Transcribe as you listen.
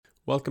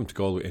Welcome to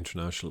Galway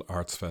International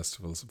Arts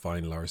Festival's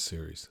Vinyl Hours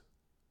series.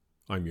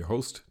 I'm your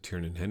host,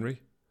 Tiernan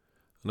Henry,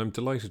 and I'm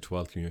delighted to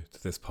welcome you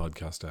to this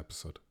podcast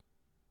episode.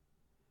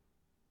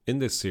 In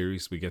this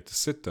series, we get to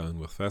sit down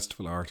with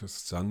festival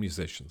artists and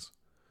musicians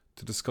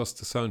to discuss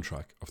the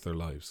soundtrack of their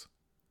lives.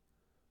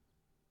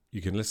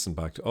 You can listen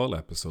back to all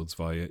episodes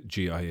via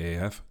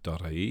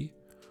giaf.ie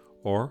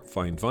or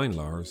find Vinyl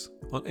Hours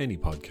on any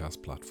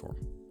podcast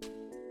platform.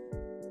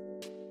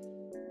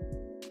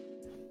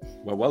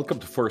 Well, welcome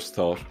to First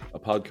Thought, a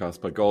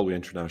podcast by Galway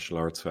International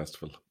Arts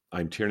Festival.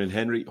 I'm Tiernan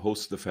Henry,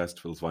 host of the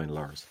festival's Vinyl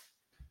Hours.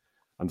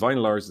 And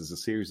Vinyl Hours is a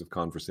series of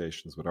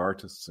conversations with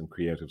artists and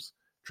creatives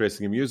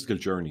tracing a musical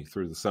journey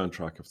through the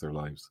soundtrack of their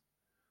lives.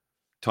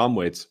 Tom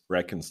Waits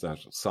reckons that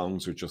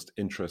songs are just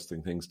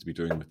interesting things to be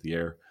doing with the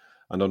air,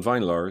 and on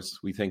Vinyl Hours,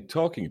 we think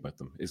talking about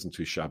them isn't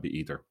too shabby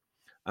either,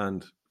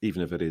 and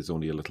even if it is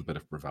only a little bit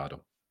of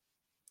bravado.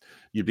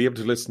 You'll be able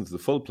to listen to the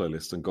full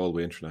playlist on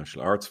Galway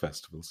International Arts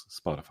Festival's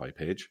Spotify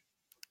page.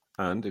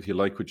 And if you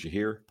like what you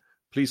hear,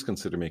 please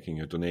consider making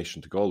a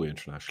donation to Galway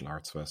International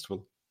Arts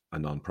Festival, a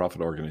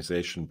non-profit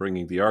organisation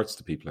bringing the arts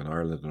to people in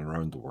Ireland and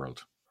around the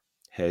world.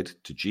 Head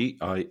to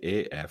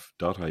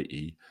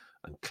giaf.ie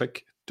and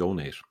click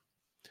Donate.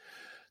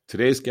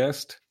 Today's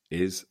guest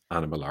is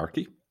Anna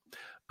Malarkey,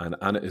 and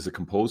Anna is a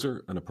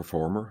composer and a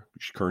performer.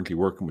 She's currently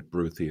working with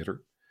Brew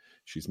Theatre.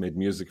 She's made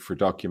music for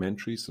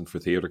documentaries and for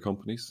theatre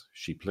companies.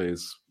 She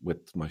plays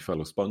with My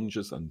Fellow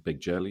Sponges and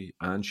Big Jelly,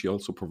 and she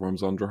also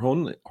performs under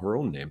her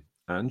own name.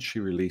 And she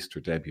released her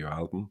debut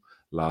album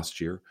last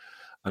year,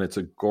 and it's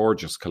a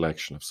gorgeous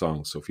collection of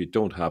songs. So if you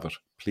don't have it,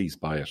 please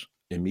buy it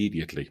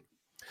immediately.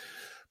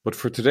 But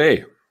for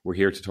today, we're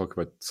here to talk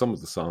about some of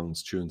the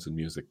songs, tunes, and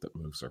music that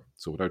moves her.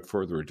 So without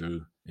further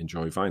ado,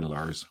 enjoy Vinyl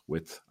Hours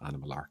with Anna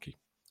Malarkey.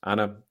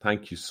 Anna,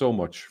 thank you so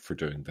much for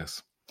doing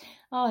this.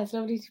 Oh, it's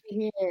lovely to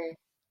be here.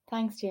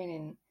 Thanks,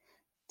 Tiernan.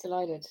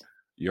 Delighted.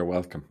 You're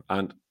welcome.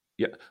 And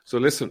yeah, so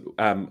listen,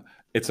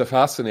 it's a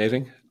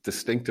fascinating,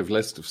 distinctive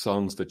list of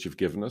songs that you've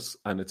given us,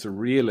 and it's a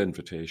real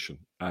invitation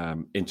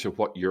into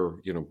what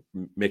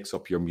makes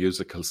up your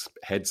musical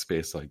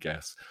headspace, I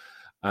guess.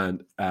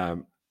 And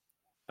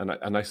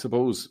I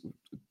suppose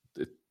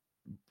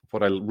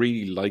what I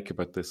really like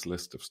about this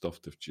list of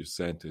stuff that you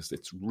sent is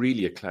it's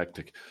really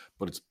eclectic,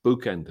 but it's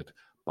bookended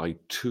by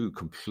two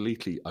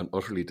completely and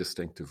utterly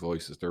distinctive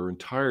voices. They're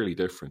entirely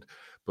different,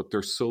 but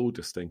they're so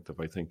distinctive,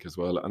 I think, as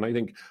well. And I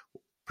think,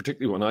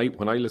 particularly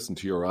when I listen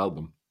to your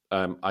album,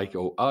 I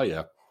go, oh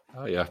yeah.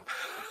 I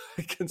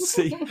can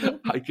see,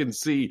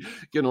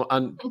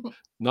 and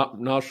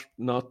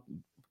not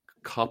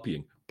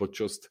copying, but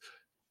just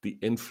the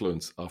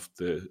influence of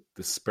the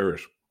spirit.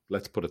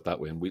 Let's put it that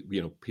way.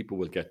 And people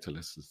will get to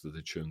listen to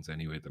the tunes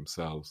anyway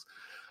themselves.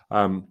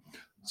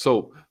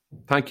 So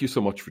thank you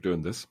so much for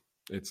doing this.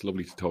 It's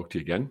lovely to talk to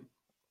you again.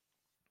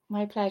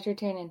 My pleasure,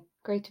 Tiernan.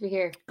 Great to be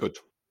here. Good.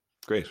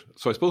 Great.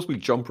 So I suppose we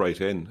jump right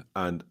in,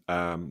 and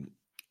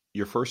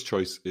your first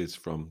choice is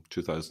from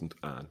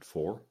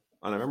 2004.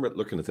 And I remember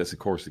looking at this, of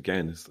course,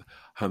 again, is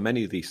how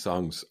many of these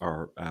songs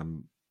are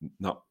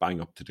not bang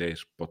up to date,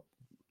 but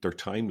they're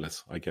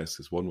timeless, I guess,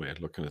 is one way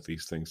of looking at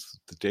these things.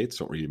 The dates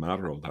don't really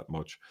matter all that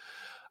much.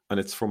 And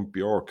it's from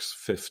Björk's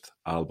fifth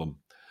album,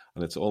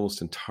 and it's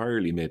almost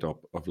entirely made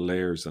up of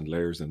layers and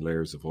layers and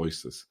layers of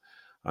voices.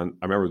 And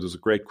I remember there was a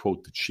great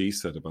quote that she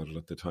said about it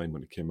at the time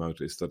when it came out,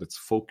 is that it's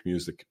folk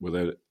music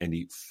without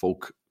any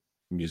folk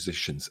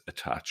musicians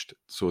attached.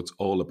 So it's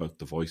all about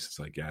the voices,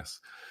 I guess.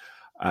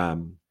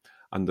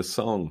 And the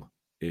song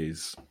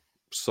is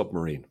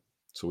Submarine.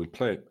 So we'll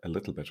play a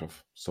little bit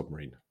of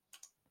Submarine.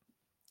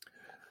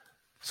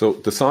 So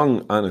the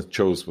song Anna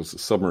chose was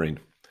Submarine.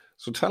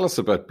 So tell us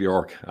about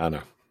Björk,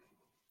 Anna.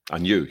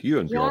 And you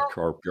and Björk,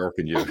 or Björk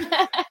and you.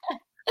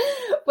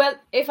 Well,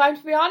 if I'm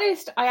to be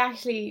honest, I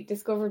actually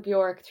discovered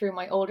Björk through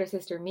my older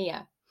sister,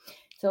 Mia.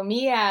 So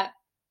Mia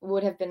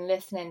would have been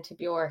listening to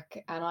Björk,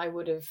 and I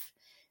would have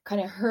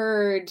kind of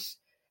heard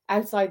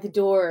outside the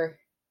door,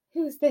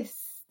 who's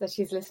this that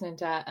she's listening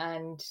to?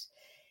 And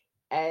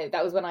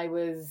that was when I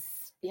was,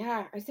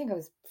 I think I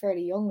was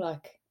fairly young,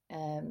 like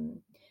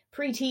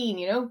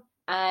preteen,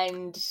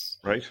 and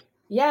right.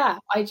 Yeah,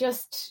 I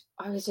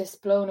was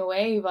just blown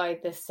away by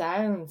the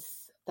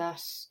sounds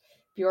that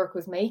Björk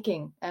was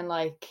making, and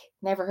like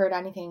never heard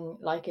anything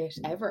like it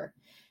ever.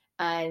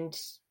 And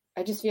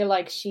I just feel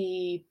like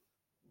she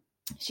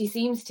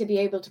seems to be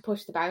able to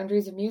push the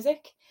boundaries of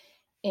music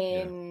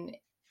in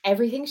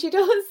everything she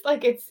does.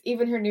 Like, it's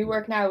even her new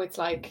work now, it's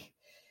like,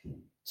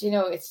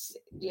 it's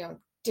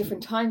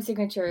different time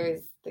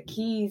signatures, the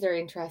keys are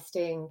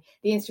interesting,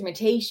 the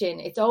instrumentation,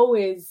 it's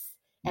always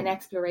an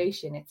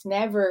exploration.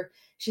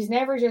 She's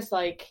never just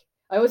like,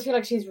 I always feel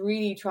like she's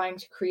really trying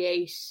to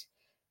create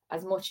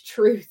as much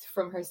truth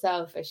from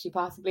herself as she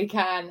possibly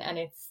can, and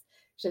it's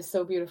just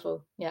so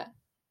beautiful. Yeah.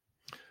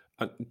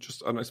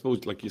 And I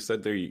suppose, like you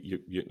said there,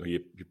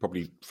 you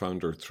probably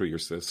found her through your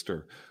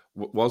sister.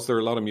 Was there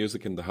a lot of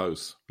music in the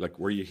house? Like,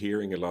 were you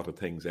hearing a lot of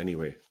things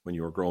anyway when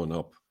you were growing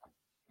up?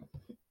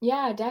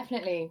 Yeah,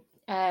 definitely.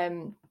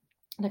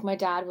 like my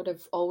dad would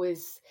have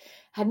always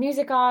had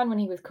music on when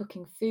he was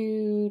cooking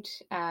food,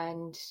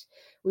 and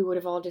we would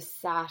have all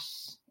just sat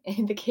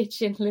in the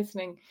kitchen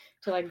listening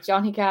to like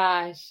Johnny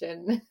Cash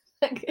and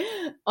like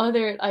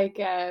other like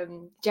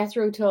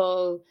Jethro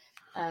Tull.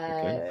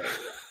 Okay.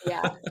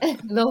 Yeah,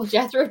 love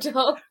Jethro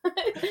Tull.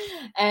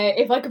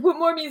 If I could put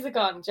more music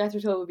on,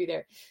 Jethro Tull would be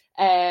there.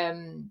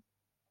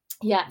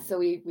 Yeah, so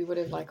we would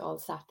have like all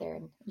sat there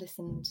and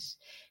listened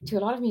to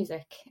a lot of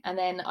music. And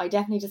then I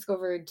definitely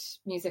discovered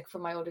music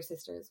from my older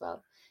sister as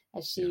well,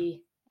 as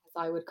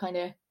I would kind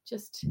of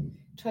just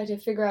try to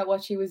figure out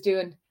what she was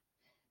doing.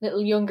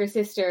 Little younger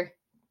sister,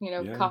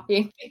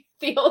 copying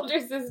the older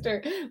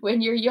sister when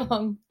you're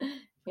young.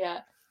 Yeah.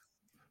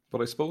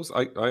 But I suppose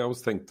I always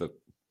think that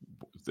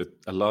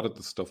a lot of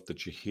the stuff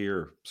that you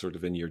hear sort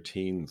of in your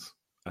teens,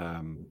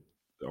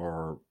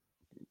 or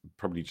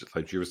probably just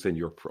like you were saying,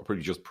 you're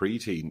probably just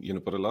preteen,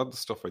 but a lot of the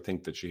stuff I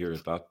think that you hear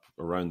at that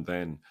around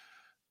then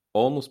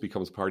almost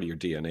becomes part of your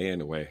DNA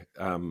in a way,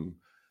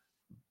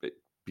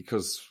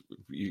 because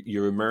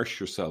you immerse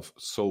yourself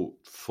so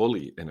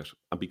fully in it,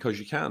 and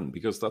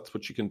because that's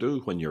what you can do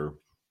when you're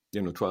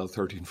 12,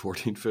 13,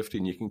 14,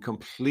 15. You can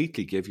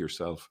completely give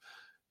yourself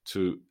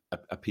to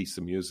a piece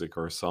of music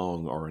or a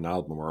song or an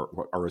album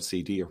or a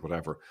CD or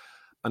whatever,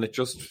 and it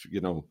just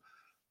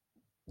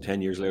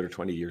 10 years later,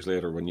 20 years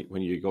later, when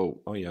you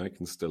go, oh yeah, I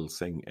can still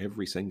sing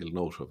every single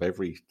note of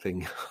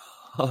everything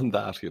on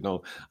that,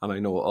 and I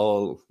know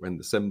all when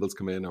the cymbals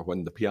come in or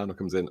when the piano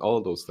comes in,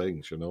 all those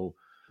things,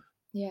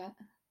 Yeah.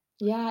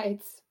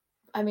 It's,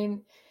 I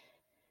mean,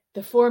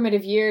 the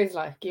formative years,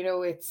 like,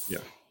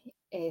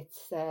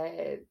 it's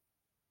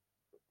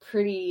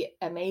pretty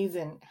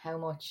amazing how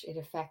much it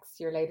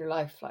affects your later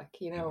life, like,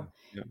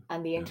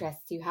 and the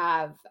interests you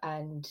have.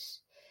 And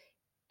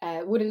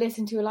would have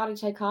listened to a lot of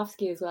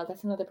Tchaikovsky as well.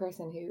 That's another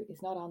person who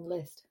is not on the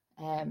list.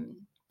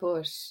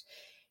 But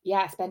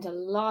yeah, I spent a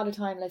lot of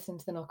time listening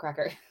to the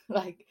Nutcracker,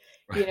 like,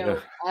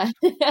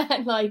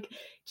 and like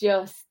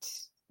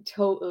just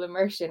total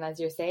immersion, as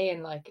you're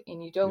saying, like,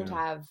 and you don't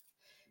have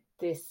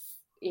this,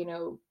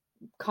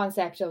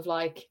 concept of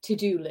like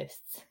to-do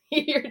lists.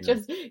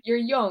 You're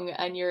young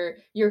and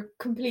you're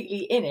completely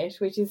in it,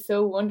 which is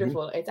so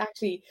wonderful. It's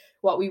actually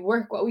what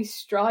we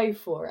strive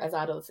for as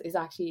adults, is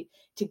actually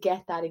to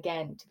get that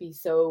again, to be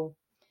so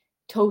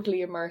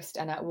totally immersed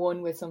and at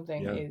one with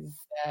something, is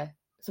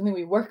something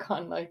we work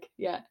on, like.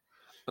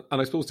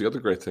 And I suppose the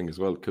other great thing as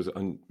well,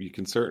 and you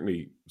can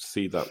certainly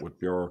see that with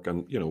Björk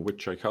and with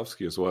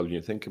Tchaikovsky as well. When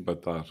you think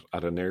about that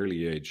at an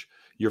early age,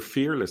 you're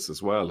fearless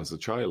as well as a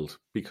child,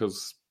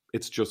 because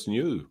it's just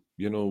new,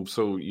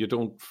 so you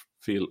don't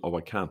feel, oh,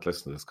 I can't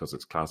listen to this because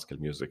it's classical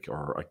music,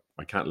 or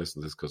I can't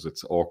listen to this because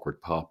it's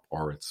awkward pop,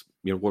 or it's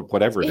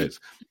whatever it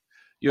is.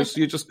 You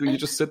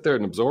just sit there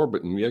and absorb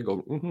it, and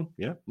go,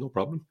 no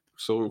problem.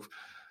 So,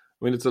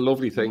 I mean, it's a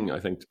lovely thing, I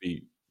think,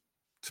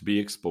 to be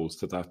exposed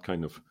to that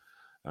kind of.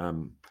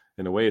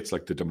 In a way, it's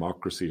like the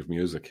democracy of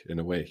music. In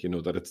a way,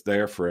 that it's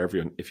there for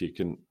everyone if you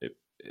can.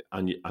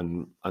 And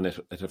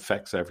it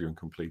affects everyone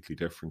completely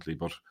differently,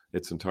 but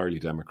it's entirely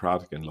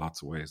democratic in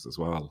lots of ways as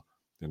well,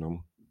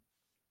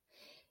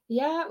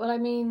 Yeah, well, I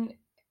mean,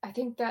 I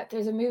think that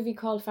there's a movie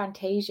called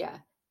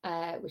Fantasia,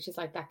 which is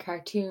like that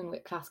cartoon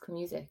with classical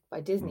music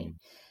by Disney.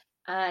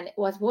 And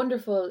what's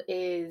wonderful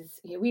is,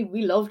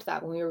 we loved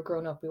that when we were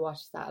growing up. We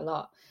watched that a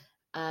lot,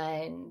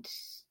 and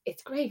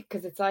it's great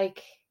because it's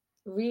like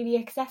really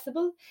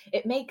accessible.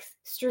 It makes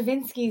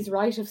Stravinsky's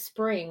Rite of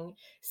Spring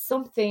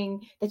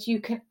something that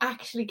you can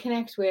actually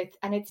connect with,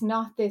 and it's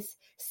not this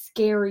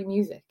scary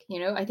music.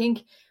 I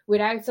think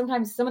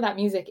sometimes some of that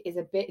music is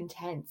a bit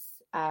intense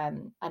at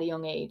a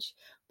young age,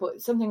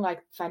 but something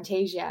like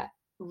Fantasia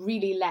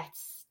really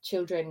lets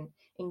children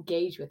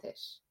engage with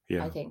it.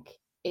 I think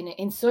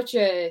in such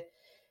a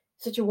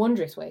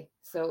wondrous way.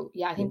 So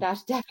yeah, I think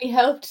that definitely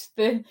helped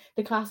the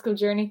classical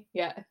journey.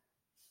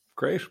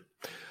 Great.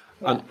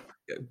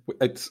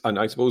 And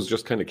I suppose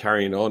just kind of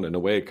carrying on in a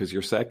way, because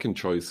your second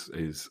choice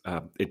is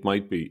it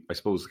might be, I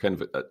suppose,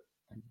 kind of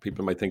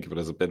people might think of it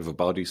as a bit of a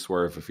body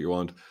swerve if you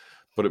want,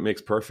 but it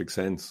makes perfect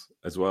sense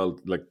as well.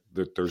 Like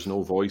there's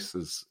no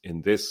voices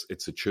in this;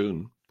 it's a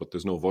tune, but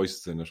there's no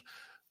voices in it.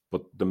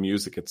 But the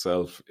music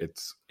itself,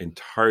 it's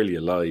entirely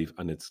alive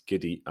and it's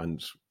giddy,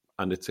 and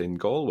it's in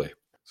Galway.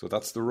 So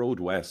that's The Road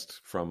West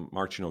from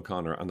Martin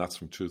O'Connor, and that's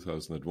from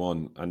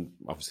 2001. And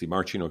obviously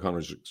Martin O'Connor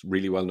is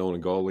really well known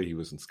in Galway. He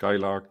was in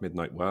Skylark,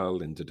 Midnight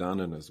Well, in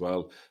Dedanan as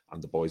well,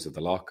 and The Boys of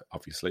the Loch,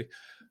 obviously.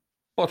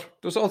 But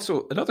there's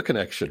also another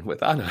connection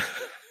with Anna.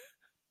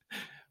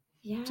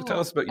 Yeah. So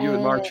tell us about you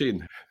and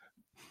Martin.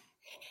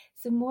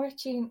 So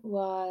Martin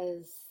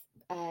was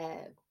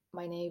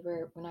my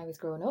neighbour when I was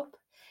growing up,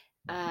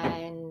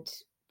 and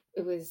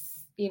it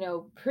was,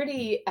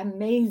 pretty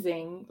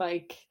amazing,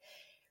 like,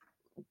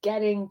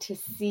 getting to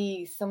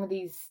see some of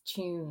these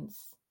tunes,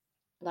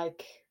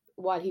 like,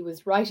 while he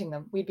was writing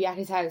them. We'd be at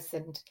his house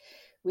and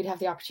we'd have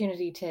the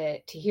opportunity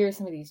to hear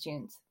some of these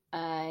tunes.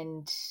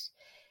 And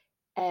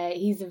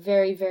he's a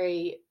very,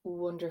 very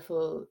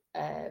wonderful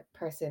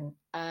person,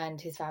 and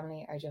his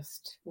family are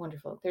just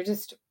wonderful. They're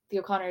the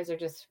O'Connors are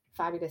just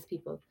fabulous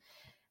people.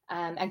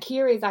 And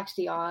Ciara is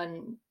actually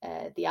on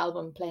the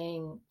album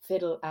playing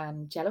fiddle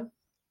and cello,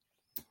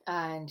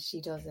 and she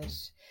does it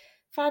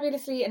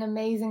fabulously and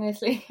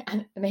amazingly.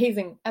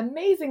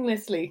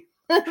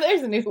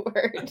 There's a new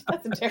word.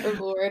 That's a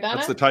terrible word, Anna.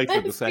 That's the title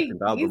of the second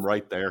album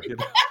right there.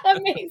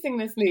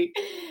 Amazingly.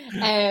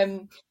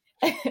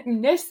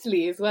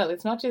 Nestle as well.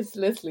 It's not just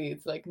Leslie,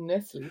 it's like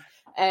Nestle.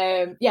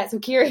 So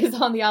Ciara is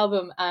on the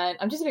album, and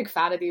I'm just a big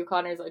fan of the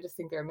O'Connors. I just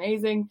think they're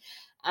amazing.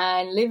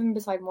 And living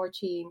beside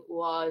Máirtín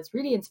was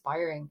really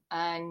inspiring.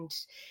 And,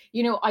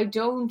 you know,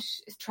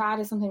 trad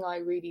is something I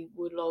really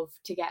would love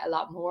to get a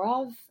lot more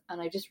of.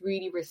 And I just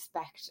really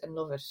respect and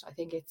love it. I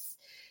think it's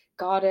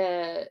got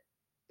a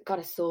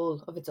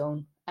soul of its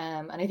own.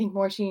 And I think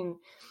Máirtín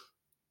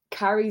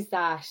carries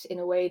that in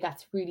a way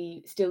that's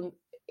really still,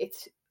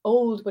 it's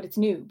old, but it's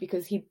new,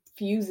 because he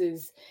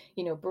fuses,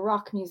 you know,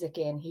 Baroque music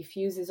in, he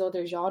fuses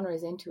other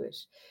genres into it,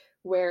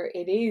 where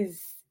it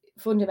is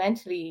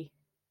fundamentally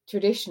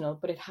traditional,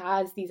 but it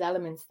has these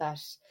elements that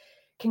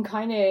can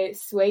kind of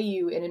sway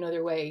you in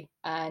another way.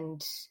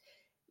 And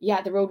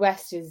yeah, The Road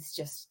West is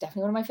just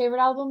definitely one of my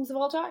favorite albums of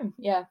all time.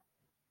 Yeah,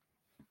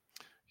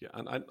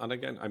 and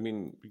again, I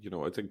mean, you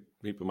know, I think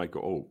people might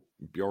go, "Oh,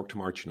 Bjork to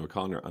Máirtín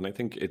O'Connor," and I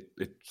think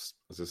it's,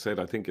 as I said,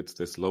 I think it's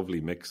this lovely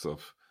mix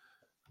of.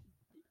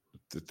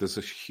 There's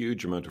a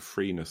huge amount of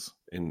freeness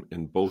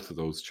in both of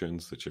those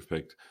tunes that you've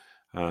picked,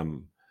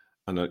 and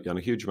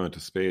a huge amount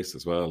of space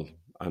as well.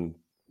 And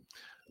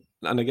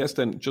I guess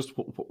then, just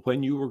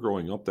when you were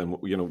growing up, then,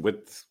 you know,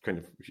 with kind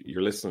of,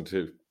 you're listening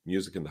to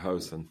music in the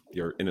house, and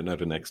you're in and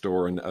out of next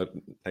door, and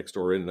next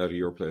door in and out of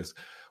your place.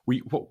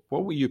 What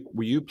were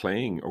you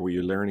playing, or were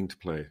you learning to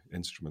play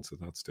instruments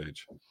at that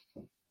stage?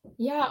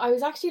 Yeah, I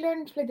was actually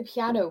learning to play the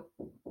piano.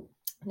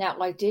 Now,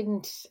 I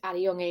didn't, at a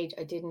young age,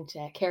 I didn't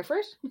care for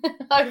it.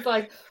 I was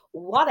like,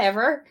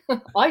 whatever,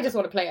 I just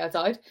want to play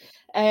outside.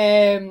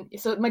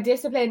 So my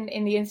discipline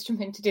in the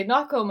instrument did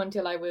not come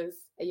until I was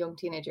a young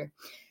teenager.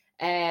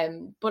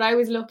 But I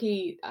was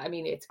lucky. I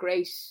mean, it's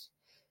great,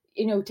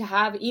 you know, to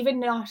have, even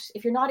not,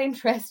 if you're not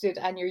interested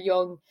and you're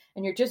young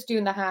and you're just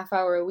doing the half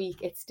hour a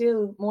week, it's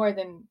still more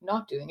than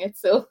not doing it.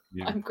 So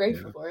yeah, I'm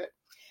grateful for it.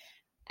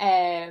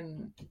 I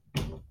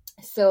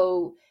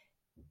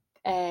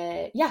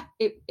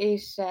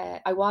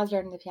was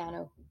learning the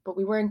piano, but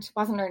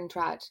wasn't learning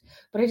trad.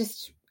 But it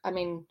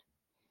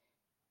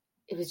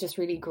was just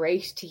really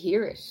great to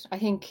hear it. I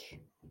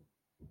think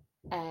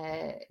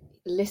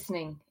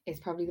listening is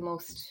probably the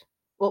most,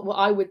 what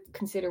I would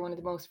consider one of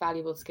the most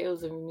valuable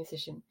skills of a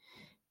musician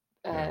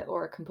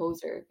or a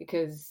composer,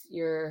 because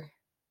you're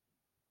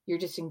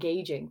just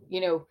engaging,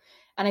 you know.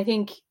 And I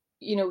think,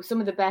 you know, some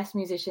of the best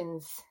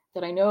musicians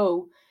that I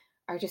know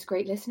are just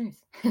great listeners.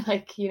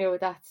 Like, you know,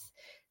 that's,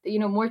 you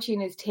know,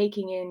 Máirtín is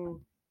taking in,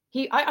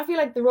 I feel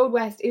like The Road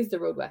West is The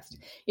Road West.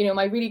 You know,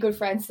 my really good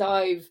friend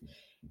Sive,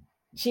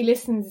 she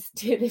listens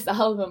to this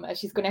album as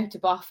she's going out to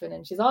Boffin,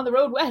 and she's on The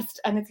Road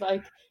West, and it's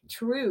like,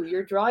 true,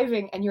 you're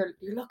driving and you're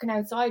looking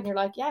outside and you're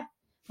like, yeah,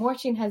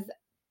 Máirtín has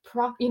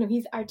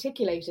he's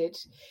articulated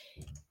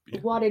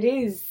what it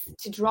is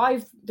to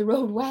drive the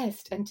Road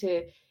West and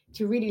to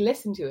really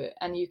listen to it,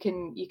 and you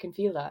can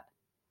feel that.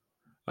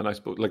 And I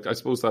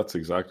suppose that's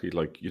exactly,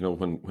 like, you know,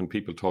 when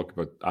people talk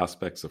about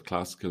aspects of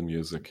classical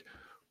music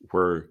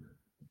where,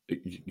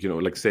 you know,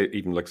 like, say,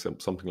 even like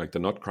something like the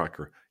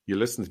Nutcracker, you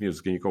listen to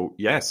music and you go,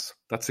 yes,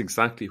 that's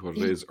exactly what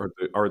it is.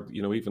 Or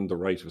you know, even the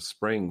Rite of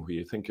Spring, where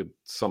you think of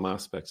some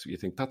aspects where you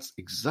think that's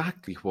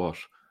exactly what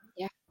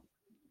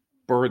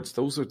birds,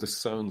 those are the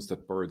sounds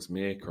that birds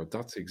make, or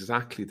that's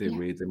exactly the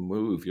way they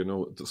move, you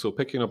know. So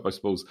picking up, I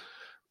suppose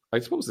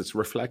it's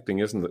reflecting,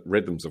 isn't it,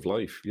 rhythms of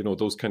life, you know,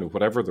 those kind of,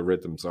 whatever the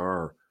rhythms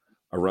are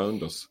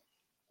around us,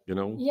 you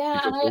know. Yeah,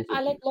 and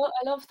I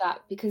love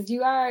that, because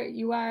you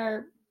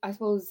are, I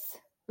suppose,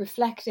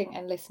 reflecting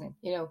and listening,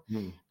 you know.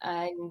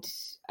 And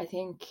I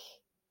think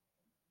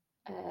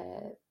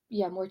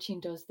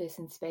Máirtín does this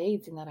in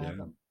spades in that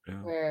album,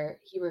 where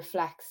he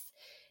reflects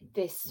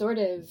this sort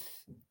of,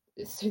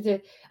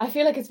 I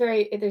feel like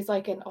there's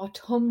like an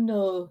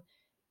autumnal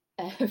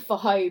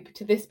vibe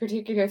to this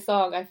particular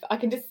song. I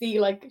can just see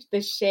like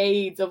the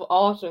shades of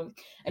autumn,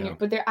 and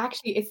but they're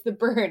actually, it's the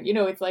burn, you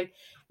know, it's like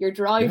you're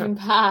driving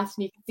past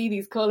and you can see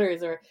these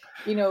colors, or,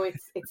 you know,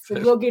 it's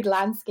the rugged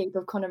landscape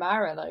of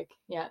Connemara, like,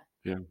 yeah.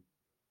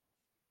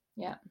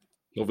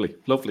 Lovely.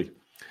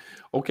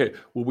 Okay,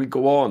 well, we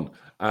go on,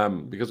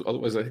 because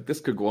otherwise I think this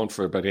could go on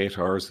for about 8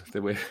 hours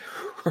the way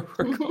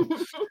we're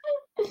going.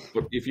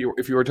 But if you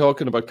were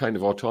talking about kind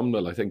of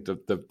autumnal, I think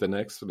the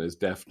next one is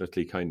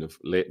definitely kind of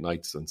late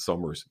nights and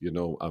summers, you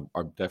know,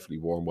 are definitely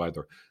warm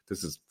weather.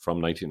 This is from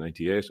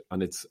 1998,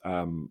 and it's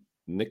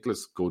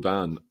Nicolas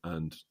Godin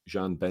and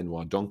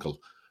Jean-Benoit Dunkel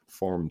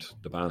formed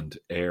the band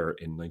Air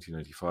in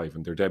 1995,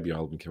 and their debut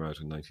album came out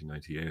in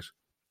 1998.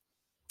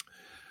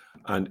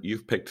 And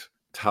you've picked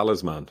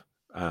Talisman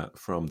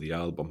from the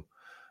album,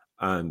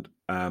 and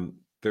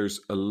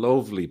there's a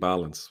lovely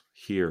balance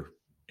here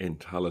in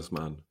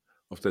Talisman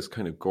of this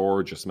kind of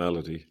gorgeous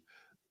melody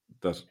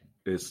that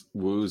is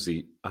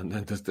woozy, and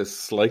then there's this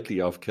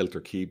slightly off kilter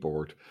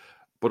keyboard,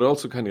 but it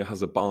also kind of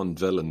has a Bond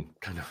villain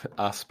kind of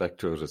aspect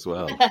to it as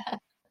well.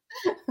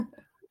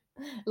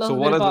 So Love a bit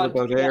what of is it Bond.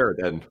 about Yeah. Air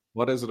then?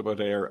 What is it about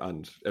Air,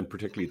 and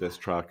particularly this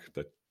track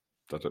that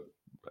it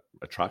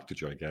attracted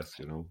you, I guess,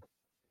 you know?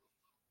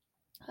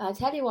 I'll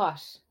tell you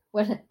what.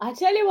 I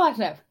tell you what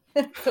now.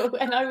 So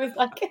when I was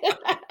like,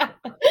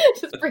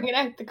 just bringing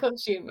out the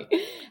country in me.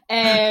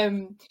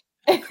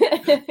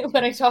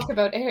 When I talk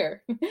about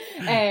Air,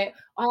 I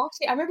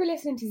remember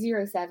listening to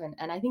 0 7,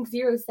 and I think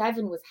 0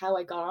 7 was how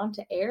I got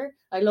onto Air.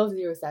 I love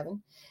 0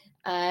 7.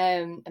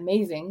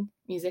 Amazing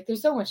music.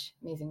 There's so much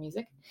amazing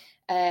music.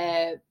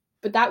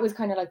 But that was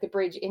kind of like the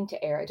bridge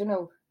into Air. I don't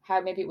know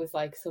how, maybe it was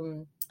like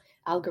some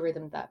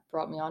algorithm that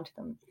brought me onto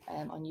them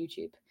on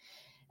YouTube.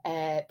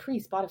 Pre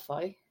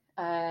Spotify.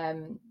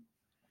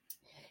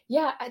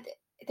 Yeah,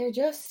 they're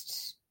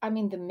just, I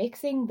mean, the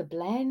mixing, the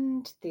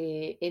blend,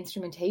 the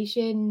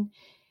instrumentation,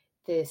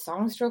 the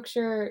song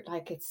structure,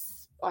 like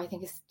I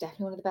think it's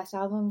definitely one of the best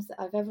albums that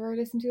I've ever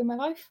listened to in my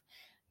life.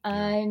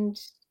 Yeah. And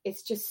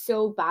it's just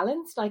so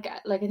balanced. Like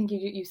I think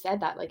you said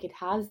that, like it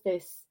has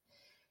this,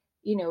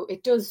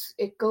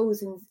 it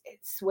goes and it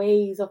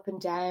sways up and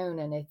down,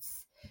 and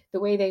it's the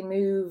way they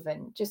move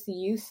and just the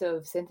use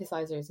of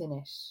synthesizers in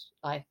it.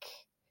 Like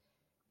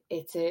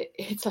it's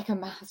like a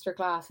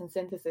masterclass in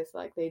synthesis.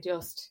 Like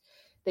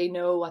they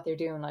know what they're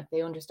doing. Like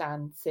they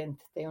understand synth.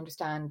 They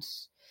understand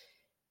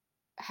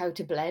how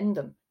to blend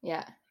them.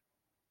 Yeah.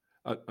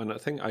 And I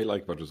think I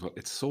like about it as well,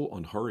 it's so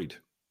unhurried.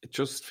 It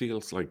just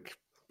feels like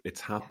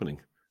it's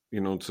happening,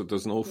 so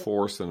there's no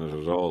force in it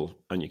at all.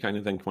 And you kind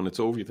of think when it's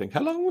over, you think,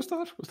 how long was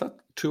that? Was that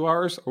 2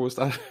 hours, or was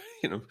that,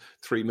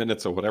 3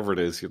 minutes, or whatever it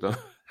is,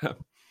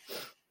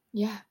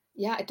 Yeah.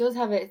 Yeah. It does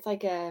have it. It's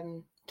like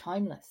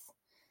timeless.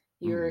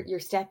 You're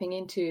stepping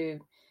into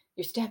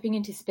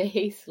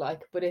space,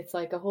 like, but it's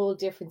like a whole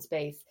different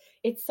space.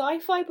 It's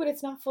sci-fi, but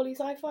it's not fully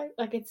sci-fi.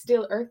 Like it's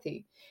still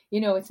earthy.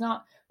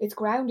 It's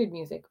grounded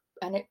music,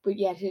 but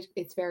yet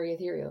it's very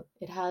ethereal.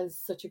 It has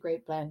such a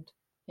great blend.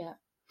 Yeah.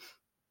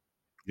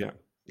 Yeah,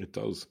 it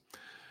does.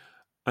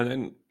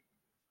 And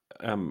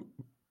then,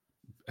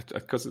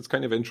 because it's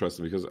kind of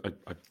interesting, because I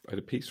had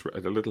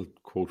a little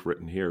quote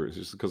written here. It's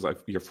just because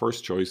your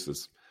first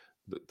choices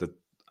that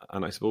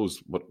and I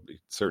suppose what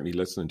certainly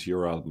listening to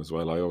your album as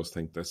well, I always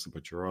think this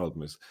about your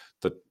album is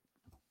that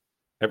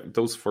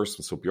those first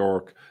ones, so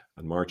Björk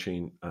and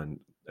Martin and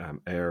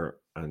Air,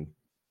 and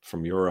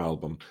from your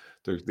album,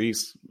 there's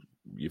these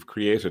you've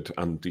created,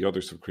 and the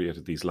others have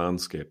created these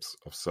landscapes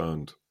of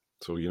sound.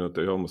 So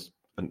they almost,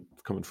 and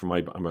coming from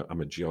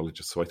I'm a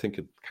geologist, so I think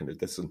it kind of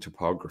this in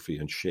topography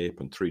and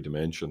shape and 3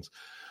 dimensions.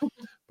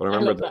 But I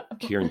remember that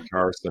Kieran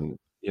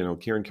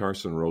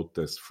Carson wrote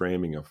this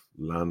framing of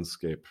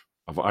landscape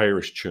of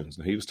Irish tunes.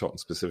 Now he was talking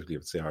specifically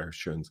about, say,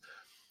 Irish tunes,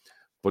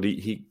 but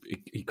he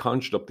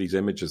conjured up these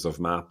images of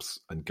maps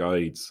and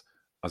guides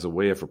as a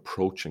way of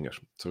approaching it.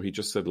 So he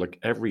just said, like,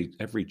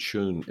 every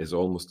tune is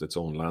almost its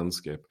own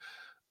landscape,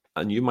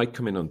 and you might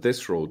come in on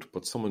this road,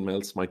 but someone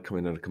else might come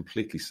in on a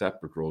completely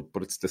separate road,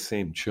 but it's the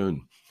same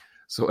tune.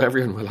 So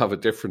everyone will have a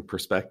different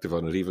perspective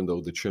on it, even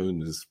though the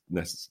tune is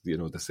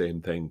the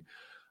same thing.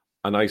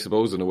 And I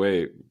suppose in a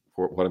way,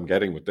 what I'm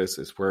getting with this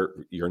is where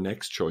your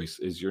next choice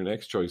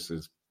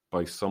is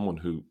by someone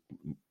who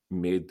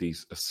made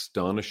these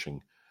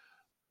astonishing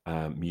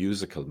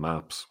musical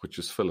maps, which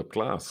is Philip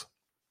Glass.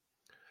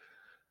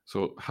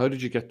 So how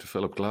did you get to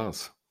Philip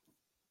Glass?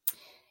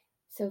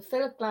 So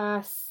Philip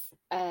Glass,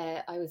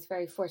 I was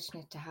very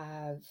fortunate to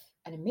have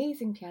an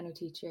amazing piano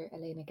teacher,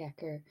 Elena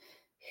Gecker,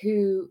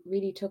 who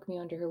really took me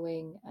under her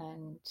wing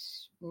and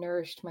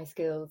nourished my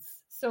skills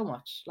so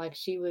much. Like,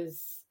 she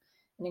was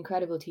an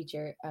incredible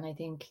teacher, and I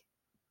think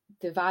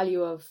the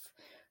value of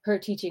her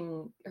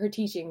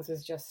teachings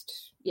was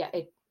just,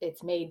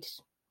 it's made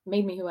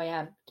me who I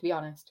am, to be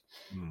honest.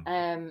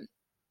 And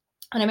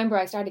I remember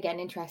I started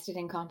getting interested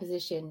in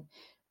composition,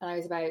 and I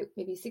was about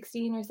maybe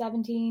 16 or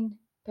 17,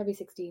 probably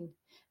 16,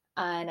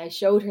 and I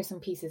showed her some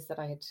pieces that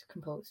I had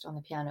composed on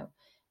the piano,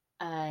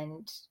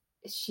 and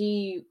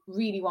she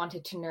really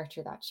wanted to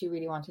nurture that. She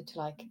really wanted to,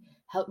 like,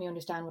 help me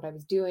understand what I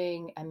was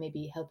doing and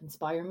maybe help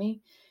inspire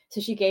me.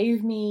 So she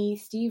gave me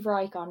Steve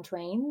Reich on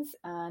Trains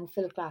and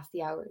Philip Glass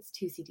The Hours,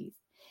 2 CDs.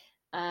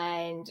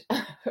 And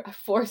I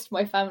forced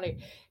my family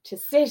to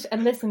sit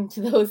and listen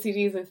to those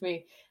CDs with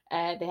me.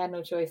 They had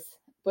no choice,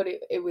 but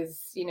it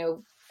was,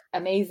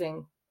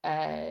 amazing.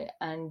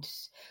 And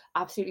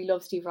absolutely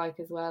love Steve Reich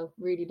as well.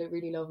 Really,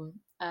 really love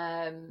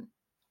him.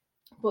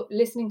 But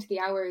listening to The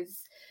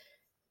Hours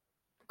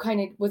kind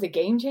of was a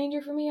game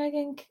changer for me, I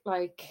think.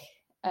 Like,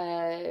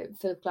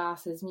 Philip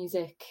Glass's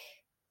music,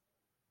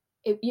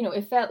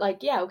 it felt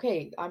like, yeah,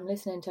 okay, I'm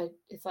listening to,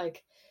 it's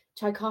like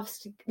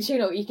Tchaikovsky,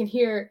 you can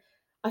hear,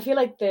 I feel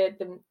like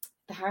the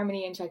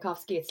harmony in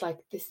Tchaikovsky, it's like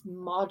this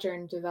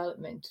modern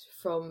development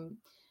from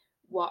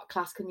what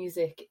classical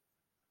music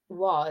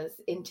was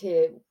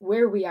into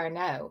where we are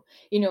now,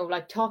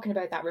 like talking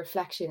about that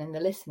reflection and the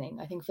listening.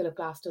 I think Philip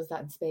Glass does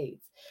that in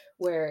spades,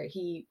 where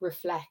he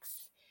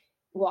reflects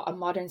what a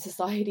modern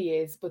society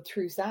is, but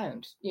through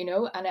sound, you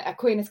know. And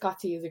Aquinas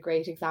Scozzi is a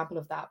great example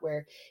of that,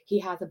 where he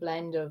has a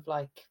blend of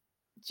like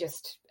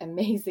just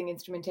amazing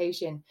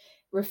instrumentation,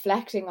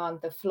 reflecting on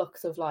the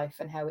flux of life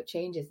and how it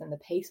changes and the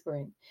pace we're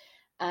in.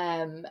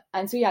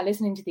 And so yeah,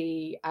 listening to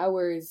the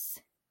Hours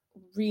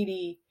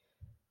really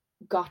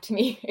got to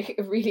me.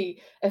 It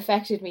really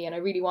affected me, and I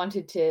really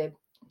wanted to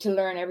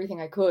learn everything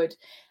I could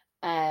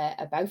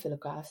about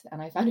Philip Glass,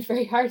 and I found it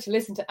very hard to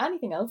listen to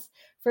anything else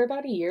for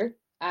about a year.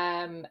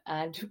 And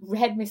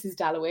read Mrs.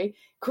 Dalloway.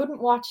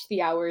 Couldn't watch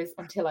the Hours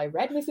until I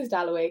read Mrs.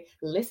 Dalloway,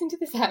 listened to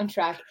the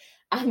soundtrack,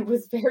 and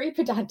was very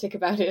pedantic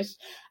about it.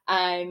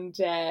 And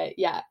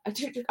yeah,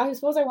 I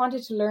suppose I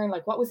wanted to learn,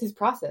 like, what was his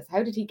process?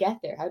 How did he get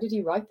there? How did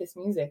he write this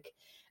music?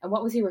 And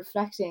what was he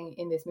reflecting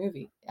in this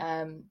movie?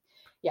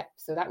 Yeah,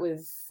 so that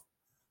was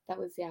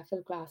yeah,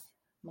 Philip Glass.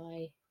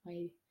 My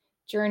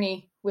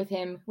journey with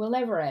him will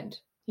never end.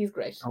 He's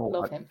great.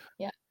 Love him.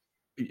 Yeah.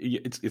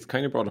 It's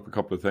kind of brought up a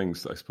couple of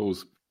things, I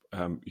suppose.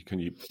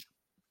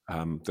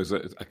 There's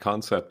a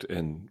concept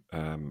in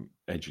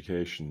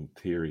education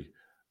theory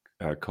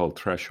called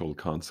threshold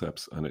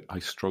concepts, and I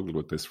struggled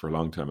with this for a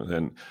long time. And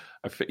then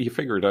you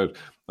figure it out.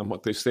 And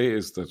what they say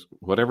is that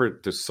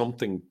there's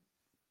something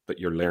that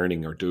you're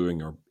learning or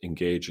doing or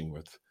engaging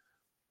with,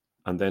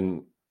 and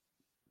then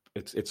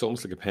it's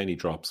almost like a penny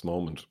drops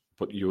moment.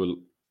 But you will,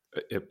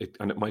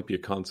 and it might be a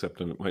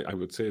concept, and I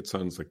would say it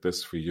sounds like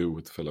this for you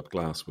with Philip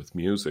Glass with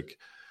music.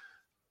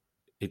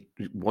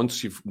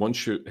 Once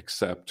you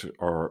accept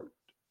or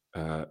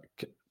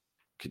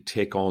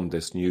take on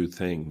this new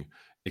thing,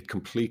 it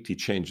completely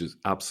changes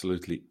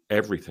absolutely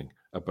everything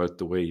about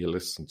the way you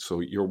listen. So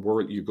your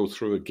world, you go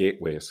through a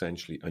gateway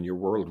essentially, and your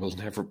world will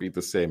never be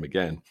the same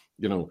again,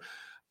 you know.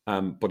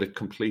 But it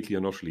completely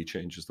and utterly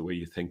changes the way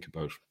you think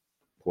about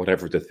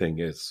whatever the thing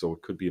is. So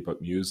it could be about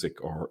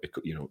music, or it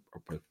could, you know,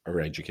 or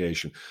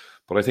education.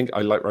 But I think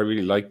I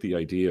really like the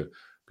idea,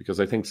 because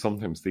I think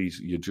sometimes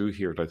you do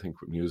hear it, I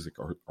think, with music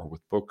or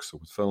with books or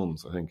with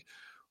films, I think,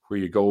 where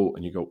you go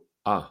and you go,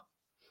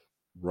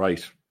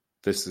 right,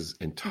 this is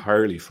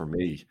entirely for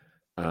me,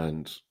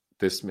 and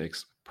this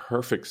makes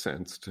perfect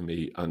sense to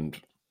me.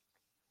 And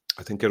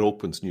I think it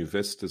opens new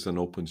vistas and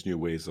opens new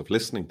ways of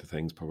listening to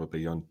things,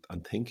 probably, and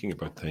thinking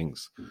about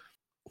things.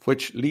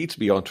 Which leads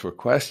me on to a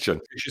question.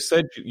 You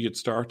said you'd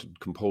started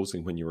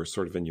composing when you were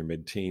sort of in your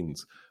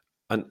mid-teens.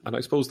 And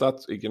I suppose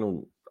that, you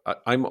know,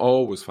 I'm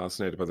always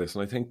fascinated by this.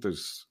 And I think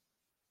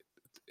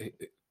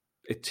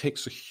it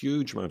takes a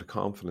huge amount of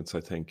confidence, I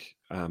think,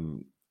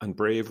 and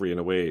bravery in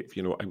a way.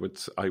 You know,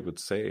 I would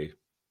say,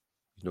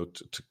 you know,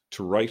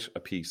 to write a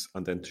piece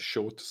and then to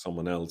show it to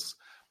someone else,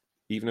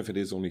 even if it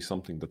is only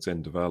something that's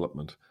in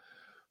development.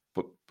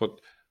 But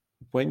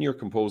when you're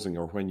composing,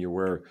 or when you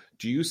were,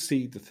 do you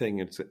see the thing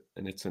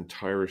in its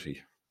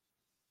entirety?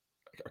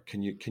 Or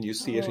can you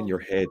see it in your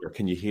head, or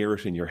can you hear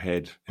it in your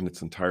head in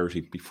its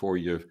entirety before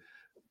you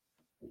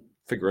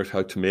figure out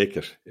how to make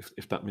it?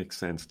 If that makes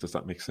sense. Does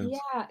that make sense?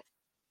 Yeah,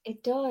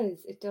 it does.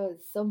 It does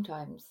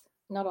sometimes,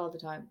 not all the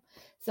time.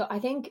 So I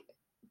think,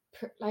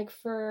 I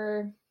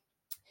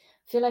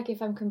feel like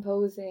if I'm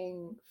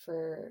composing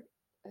for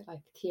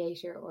like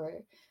theatre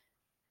or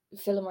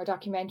film or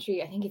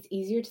documentary, I think it's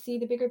easier to see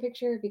the bigger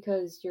picture,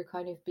 because you're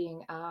kind of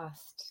being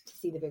asked to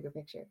see the bigger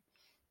picture.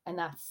 And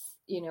that's,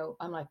 you know,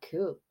 I'm like,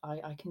 cool,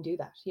 I can do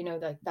that. You know,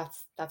 like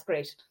that's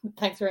great.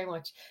 Thanks very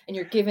much. And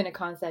you're given a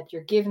concept,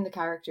 you're given the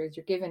characters,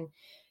 you're given,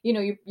 you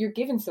know, you're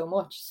given so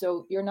much.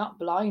 So you're not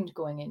blind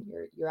going in.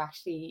 You're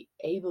actually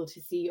able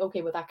to see,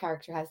 okay, well, that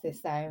character has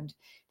this sound.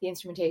 The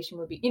instrumentation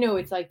would be, you know,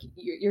 it's like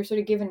you're sort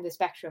of given the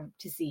spectrum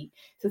to see.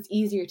 So it's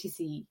easier to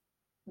see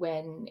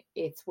when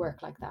it's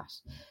work like that.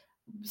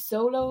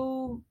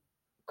 Solo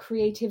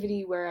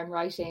creativity, where I'm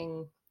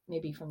writing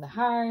maybe from the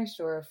heart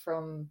or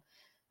from,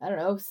 I don't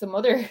know, some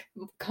other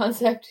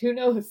concept, who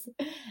knows,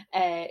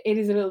 it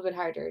is a little bit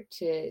harder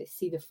to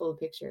see the full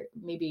picture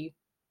maybe.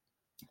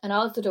 And I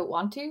also don't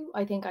want to.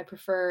 I think I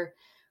prefer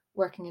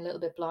working a little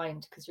bit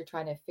blind, because you're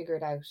trying to figure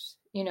it out.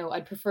 You know,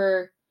 I'd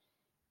prefer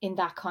in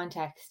that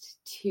context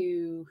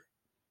to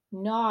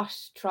not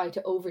try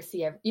to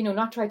oversee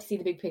not try to see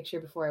the big picture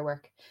before I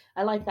work.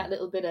 I like that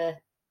little bit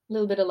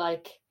of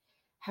like,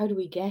 how do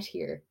we get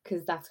here?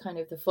 Because that's kind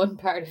of the fun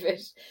part of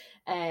it.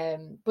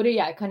 But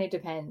yeah, it kind of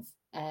depends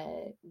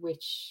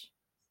which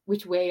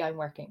way I'm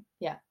working.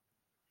 Yeah.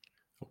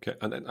 Okay,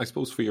 and then I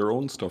suppose for your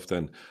own stuff,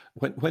 then,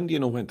 when do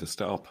you know when to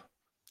stop?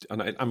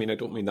 And I mean, I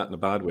don't mean that in a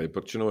bad way,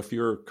 but, you know, if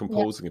you're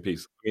composing a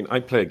piece, I mean, I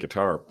play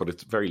guitar, but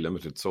it's very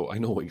limited, so I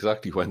know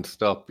exactly when to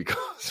stop,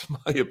 because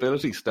my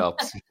ability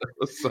stops. You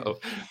know?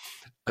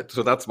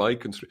 So that's my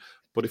constraint.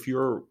 But if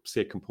you're,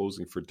 say,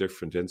 composing for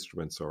different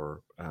instruments,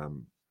 or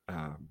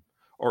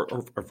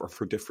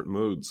for different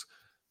moods,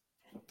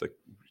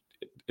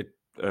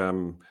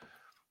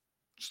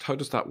 just how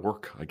does that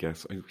work? I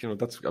guess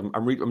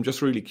I'm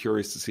just really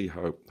curious to see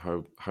how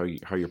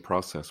your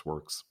process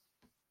works.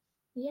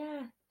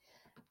 Yeah.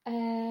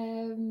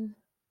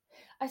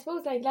 I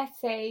suppose, like,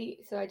 let's say,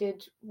 so I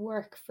did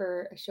work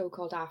for a show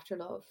called After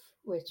Love,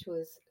 which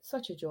was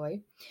such a joy,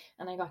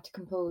 and I got to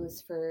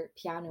compose for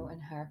piano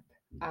and harp,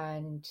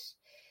 and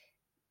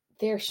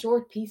they're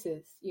short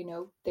pieces, you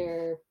know,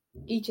 they're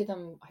each of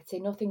them, I'd say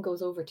nothing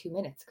goes over 2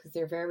 minutes because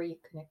they're very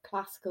kind of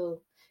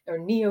classical or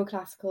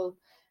neoclassical,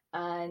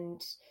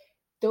 and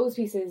those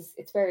pieces,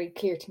 it's very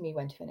clear to me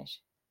when to finish,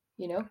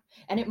 you know,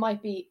 and it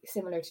might be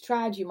similar to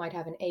trad. You might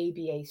have an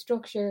ABA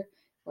structure,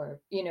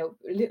 or, you know,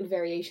 little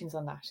variations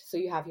on that. So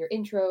you have your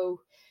intro,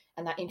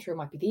 and that intro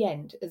might be the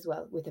end as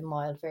well with a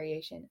mild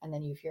variation, and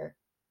then you have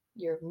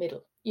your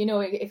middle. You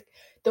know,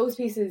 those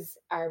pieces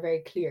are very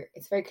clear.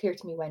 It's very clear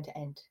to me when to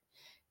end.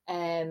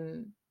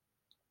 Um,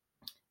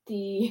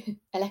 the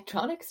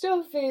electronic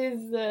stuff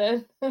is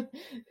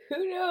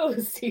who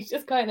knows? You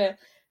just kind of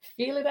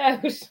feel it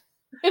out. Just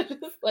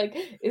like,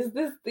 is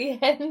this the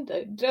end?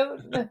 I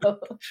don't know.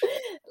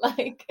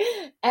 Like,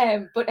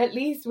 but at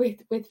least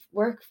with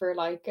work for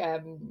like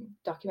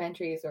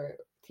documentaries or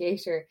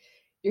theatre,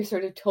 you're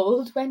sort of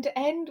told when to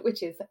end,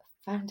 which is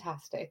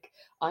fantastic.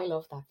 I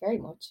love that very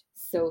much.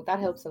 So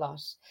that helps a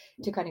lot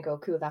to kind of go,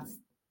 cool,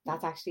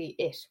 that's actually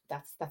it.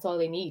 That's all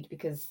they need,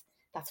 because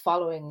that's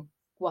following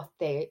what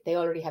they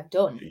already have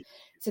done.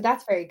 So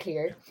that's very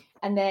clear.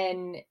 And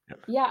then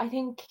yeah, I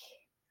think,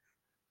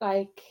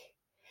 like,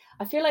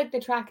 I feel like the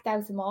track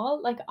Douse Them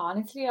All, like,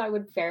 honestly, I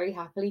would very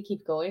happily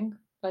keep going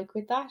like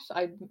with that.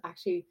 I'd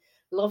actually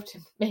love to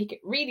make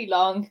it really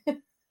long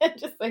and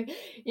just, like,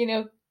 you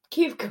know,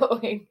 keep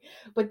going.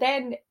 But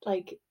then,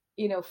 like,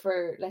 you know,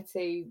 for, let's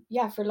say,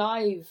 yeah, for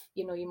live,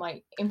 you know, you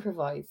might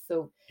improvise.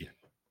 So Yeah.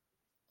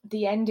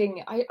 the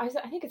ending, I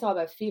think it's all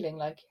about feeling.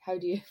 Like, how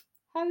do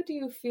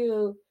you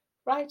feel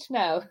right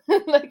now?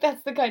 Like,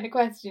 that's the kind of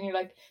question. You're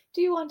like,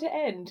 do you want to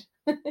end?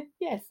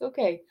 Yes,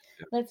 okay,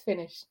 let's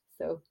finish.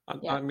 So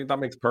yeah. I mean, that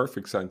makes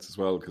perfect sense as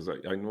well, because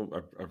I know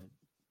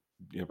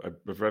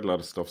I've read a lot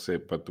of stuff say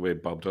about the way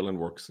Bob Dylan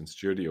works in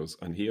studios,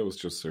 and he always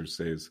just sort of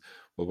says,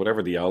 well,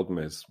 whatever the album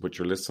is, what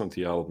you're listening to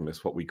the album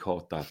is what we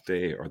caught that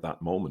day or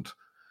that moment.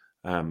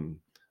 And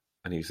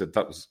he said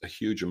that was a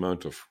huge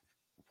amount of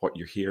what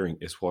you're hearing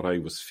is what I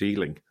was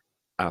feeling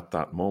at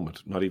that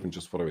moment, not even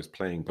just what I was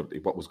playing, but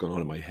what was going on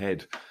in my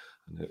head.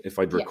 And if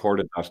I'd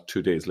recorded that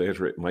 2 days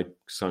later, it might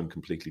sound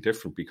completely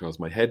different because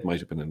my head might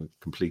have been in a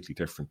completely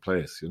different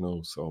place, you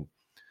know. So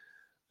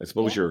I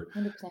suppose Yeah, you're,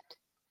 100%.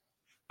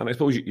 and I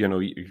suppose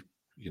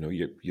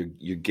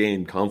you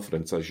gain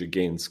confidence as you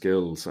gain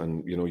skills,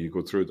 and you know you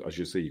go through, as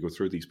you say, you go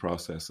through these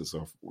processes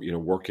of, you know,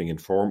 working in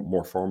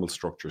more formal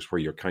structures where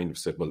you're kind of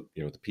said, well,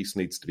 you know, the piece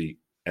needs to be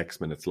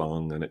X minutes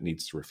long and it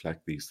needs to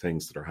reflect these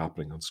things that are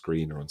happening on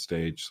screen or on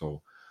stage.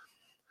 So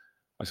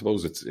I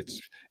suppose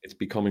it's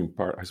becoming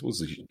part. I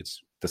suppose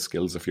it's the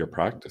skills of your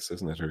practice,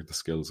 isn't it, or the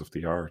skills of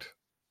the art?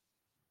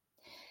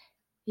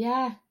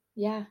 Yeah,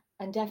 yeah,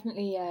 and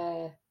definitely,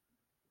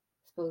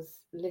 suppose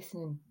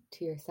listening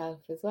to yourself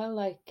as well,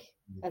 like,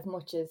 as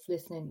much as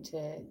listening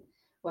to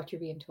what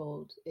you're being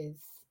told is,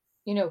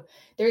 you know,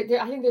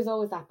 there. I think there's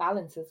always that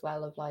balance as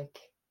well of, like,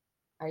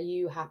 are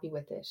you happy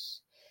with it?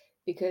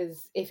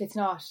 Because if it's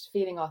not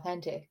feeling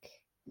authentic,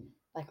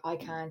 like, I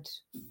can't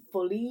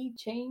fully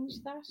change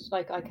that.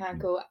 Like, I can't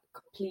go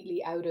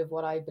completely out of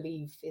what I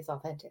believe is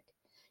authentic.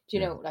 Do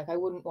you Yeah. know? Like, I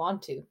wouldn't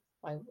want to.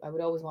 I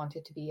would always want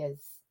it to be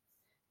as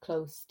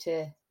close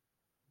to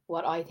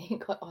what I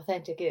think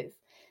authentic is.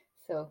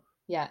 So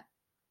yeah,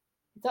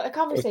 it's a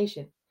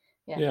conversation.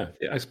 Yeah.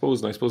 Yeah, I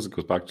suppose, and I suppose it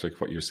goes back to like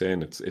what you're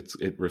saying.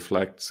 It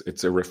reflects.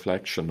 It's a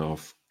reflection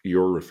of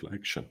your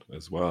reflection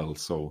as well.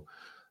 So,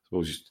 I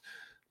suppose,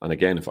 and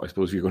again, if I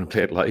suppose you're going to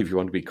play it live, you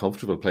want to be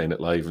comfortable playing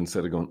it live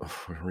instead of going,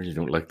 oh, I really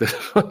don't like this.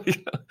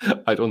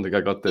 I don't think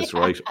I got this Yeah.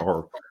 right,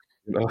 or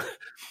you know,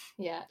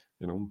 Yeah.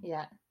 you know.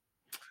 Yeah.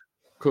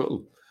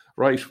 Cool.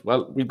 Right.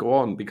 Well, we go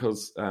on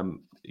because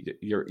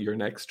your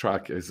next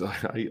track is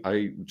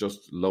I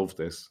just love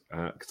this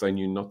because I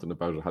knew nothing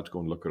about it. I had to go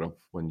and look it up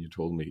when you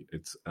told me.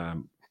 It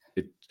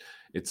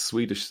it's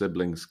Swedish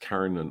siblings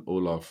Karen and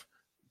Olof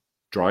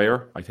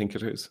Dreyer, I think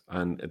it is,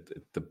 and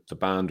the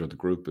band or the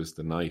group is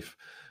The Knife,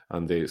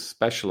 and they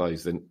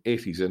specialize in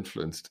 80s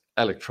influenced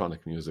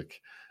electronic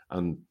music.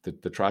 And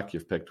the track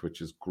you've picked,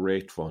 which is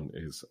great fun,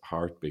 is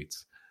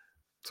Heartbeats.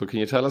 So can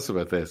you tell us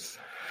about this?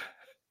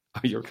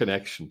 Your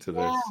connection to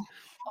Yeah. this?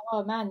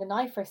 Oh man, the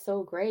Knife are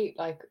so great.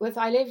 Like, was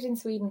I lived in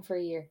Sweden for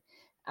a year,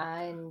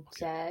 and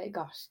Okay.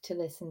 got to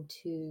listen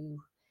to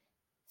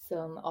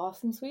some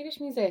awesome Swedish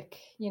music.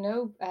 You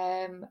know,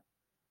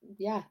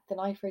 yeah, the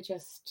Knife are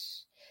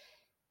just.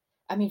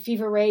 I mean,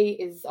 Fever Ray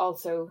is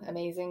also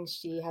amazing.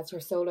 She has her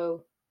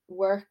solo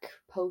work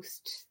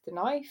post the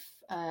Knife.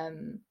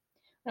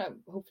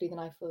 Hopefully the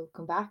Knife will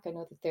come back. I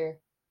know that they're,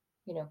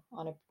 you know,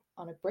 on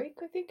a break,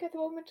 I think, at the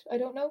moment. I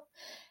don't know.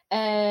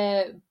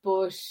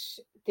 But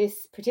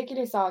this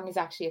particular song is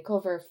actually a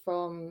cover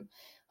from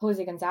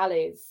Jose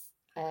Gonzalez,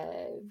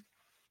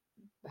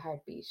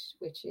 Heartbeat,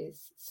 which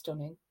is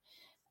stunning.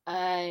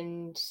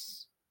 And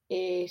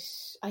I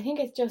think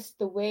it's just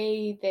the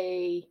way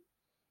they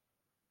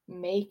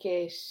make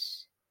it.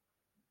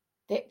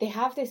 they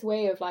have this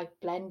way of like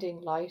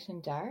blending light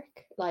and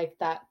dark, like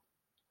that.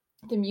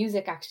 The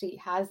music actually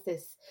has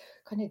this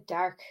kind of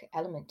dark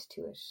element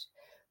to it,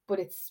 but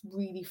it's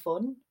really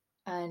fun.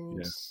 And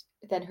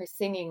Yeah. then her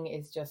singing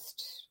is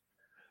just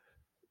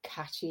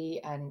catchy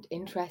and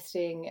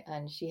interesting,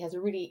 and she has a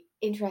really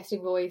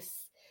interesting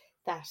voice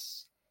that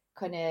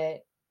kind of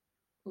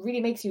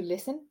really makes you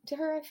listen to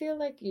her. I feel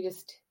like you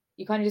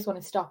kind of just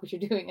want to stop what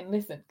you're doing and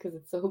listen because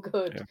it's so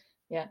good.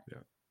 Yeah.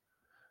 Yeah.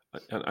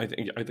 And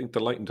I think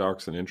the light and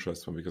dark's an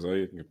interesting one because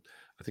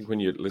I think when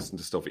you listen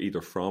to stuff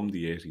either from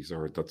the 80s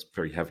or that's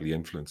very heavily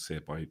influenced, say,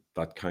 by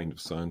that kind of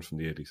sound from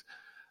the 80s,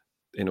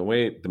 in a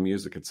way, the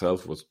music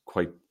itself was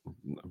quite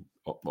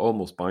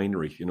almost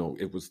binary.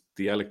 It was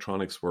the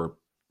electronics were,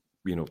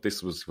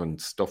 this was when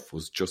stuff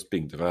was just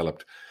being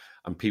developed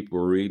and people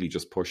were really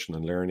just pushing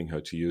and learning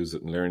how to use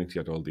it and learning to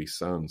get all these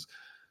sounds.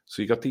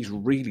 So you got these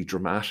really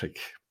dramatic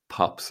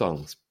pop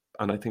songs.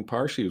 And I think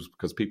partially it was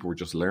because people were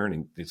just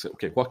learning. They said,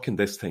 okay, what can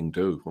this thing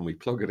do when we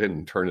plug it in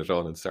and turn it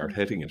on and start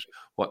hitting it?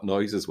 What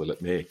noises will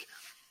it make?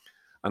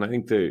 And I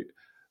think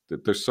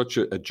there's such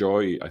a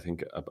joy, I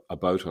think,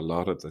 about a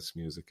lot of this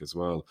music as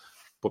well.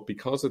 But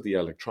because of the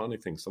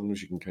electronic thing,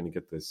 sometimes you can kind of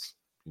get this,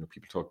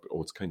 people talk about,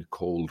 oh, it's kind of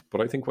cold. But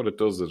I think what it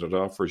does is it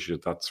offers you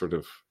that sort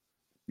of,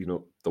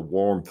 the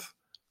warmth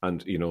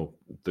and,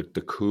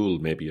 the cool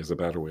maybe is a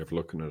better way of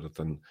looking at it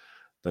than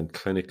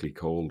clinically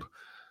cold.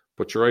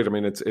 But you're right. I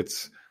mean,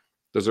 it's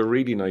there's a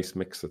really nice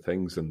mix of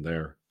things in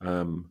there.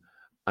 And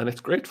it's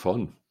great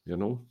fun,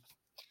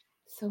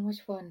 So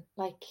much fun.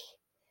 Like,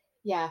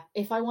 yeah,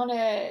 if I want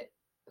to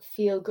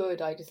feel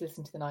good, I just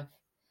listen to The Knife.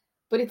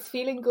 But it's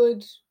feeling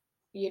good,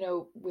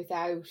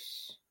 without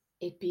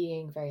it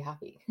being very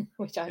happy,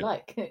 which I Yeah.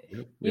 like.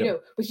 Yeah.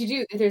 But you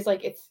do, there's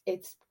like it's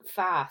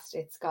fast.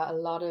 It's got a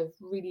lot of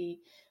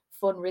really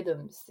fun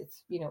rhythms.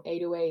 It's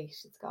 808.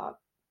 It's got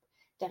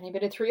definitely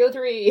a bit of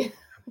 303.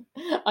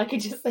 I could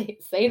just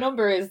say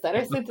numbers that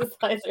are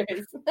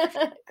synthesizers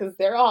because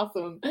they're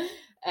awesome.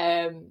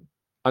 And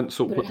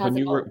so But it has when it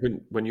you all. were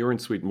when you were in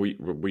Sweden,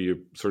 were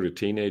you sort of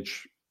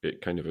teenage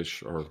kind of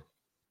ish or?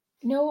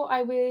 No,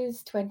 I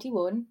was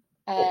 21,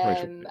 Oh, right.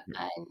 Okay.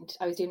 and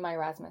I was doing my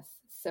Erasmus.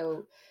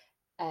 So,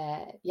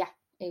 yeah,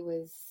 it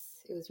was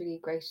really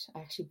great. I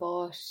actually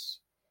bought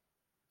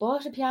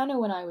a piano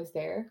when I was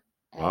there,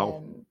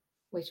 Wow.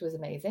 which was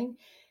amazing.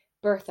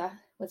 Bertha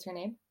was her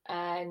name,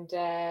 and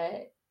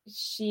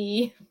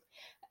she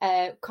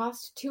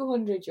cost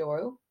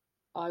 €200.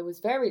 I was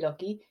very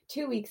lucky.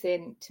 2 weeks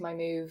into my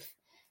move,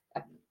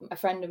 a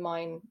friend of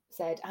mine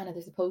said, "Anna,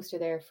 there's a poster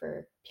there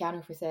for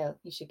piano for sale.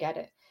 You should get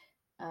it."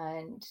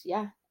 And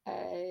yeah,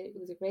 it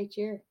was a great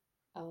year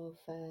of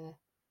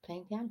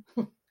playing piano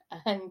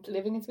and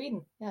living in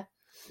Sweden. Yeah,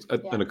 yeah,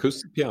 An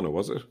acoustic piano,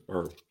 was it?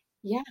 Or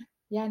yeah,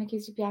 yeah. An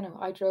acoustic piano.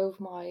 I drove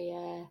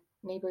my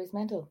neighbors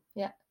mental.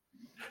 Yeah,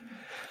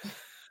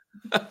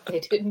 they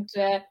didn't.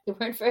 They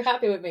weren't very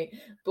happy with me,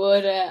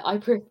 but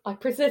I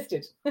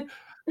persisted.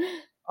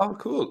 oh,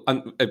 cool.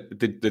 And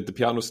did the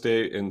piano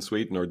stay in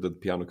Sweden or did the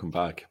piano come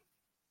back?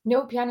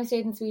 No piano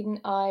stayed in Sweden.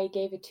 I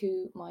gave it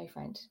to my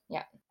friend.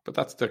 Yeah. But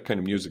that's the kind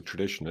of music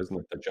tradition, isn't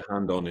it? That you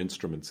hand on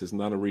instruments. Isn't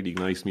that a really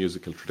nice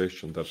musical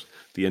tradition that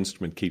the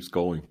instrument keeps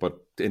going, but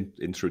in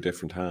through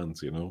different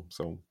hands,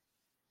 So,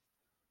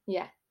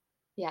 Yeah.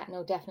 Yeah.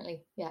 No,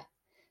 definitely. Yeah.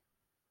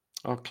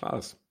 oh,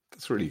 class.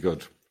 That's really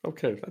good.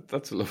 Okay,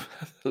 that's a,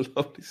 a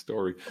lovely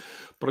story.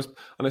 And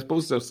I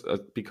suppose that's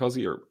because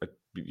you're a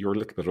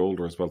little bit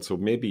older as well. So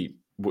maybe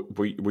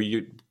were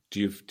you do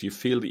you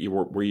feel that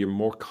were you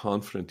more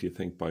confident? Do you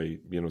think by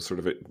sort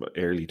of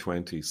early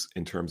 20s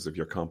in terms of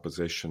your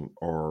composition,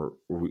 or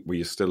were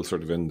you still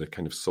sort of in the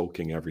kind of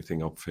soaking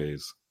everything up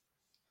phase?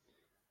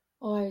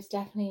 Oh, I was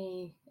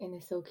definitely in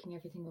the soaking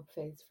everything up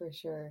phase for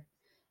sure.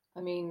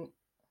 I mean,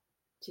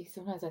 geez,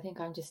 sometimes I think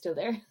I'm just still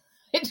there.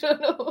 I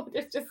don't know.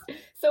 There's just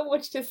so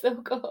much to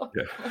soak up.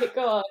 Yeah, My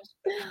God.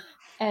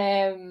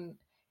 Um,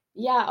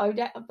 yeah,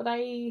 but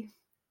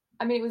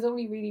I mean, it was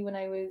only really when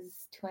I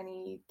was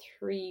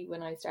 23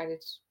 when I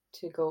started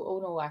to go, oh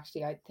no,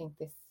 actually, I think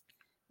this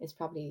is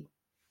probably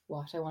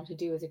what I want to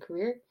do as a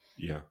career.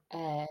 yeah,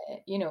 And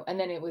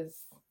then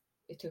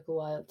it took a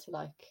while to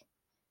like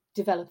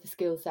develop the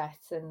skill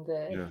sets and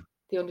yeah.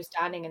 the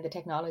understanding and the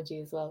technology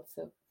as well.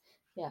 So,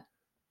 yeah.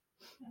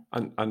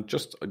 And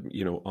just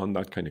on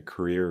that kind of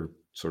career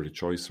sort of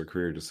choice or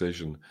career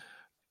decision,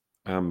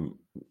 um,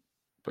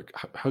 like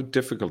how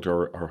difficult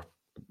or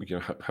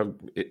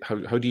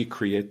how do you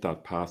create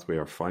that pathway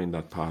or find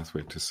that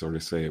pathway to sort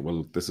of say,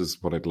 well, this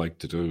is what I'd like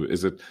to do?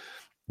 Is it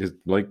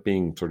like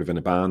being sort of in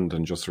a band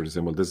and just sort of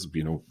saying, well, this is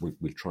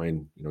we'll try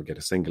and get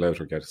a single out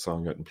or get a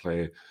song out and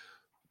play,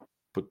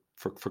 but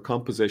for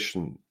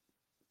composition,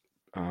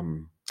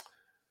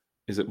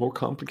 is it more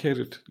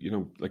complicated?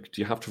 Like,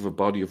 do you have to have a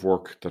body of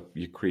work that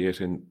you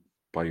create in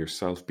by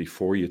yourself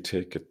before you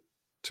take it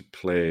to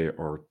play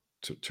or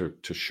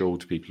to show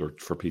to people or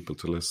for people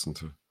to listen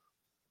to?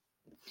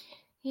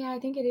 Yeah, I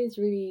think it is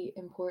really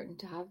important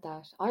to have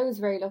that. I was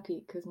very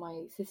lucky because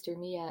my sister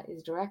Mia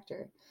is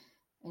director,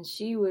 and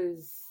she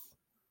was,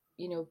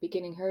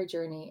 beginning her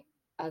journey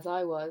as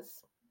I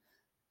was,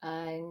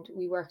 and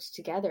we worked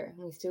together,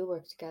 and we still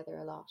work together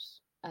a lot.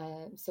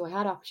 So I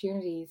had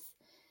opportunities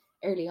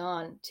early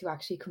on to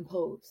actually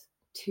compose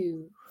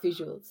to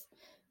visuals,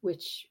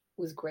 which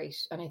was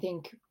great. And I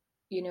think,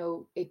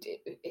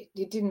 it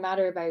didn't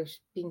matter about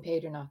being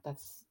paid or not.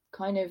 That's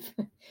kind of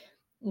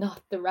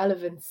not the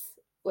relevance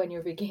when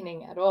you're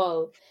beginning at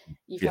all.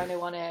 You Yeah. kind of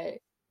want to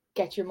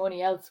get your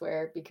money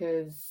elsewhere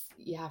because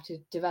you have to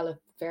develop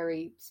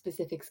very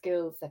specific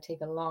skills that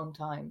take a long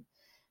time.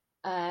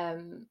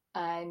 And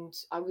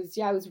I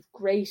was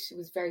great. It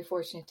was very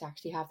fortunate to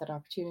actually have that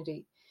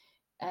opportunity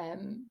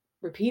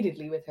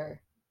repeatedly with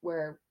her,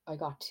 where I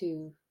got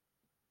to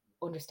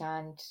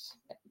understand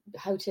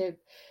how to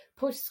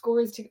put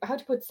scores to how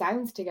to put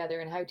sounds together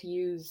and how to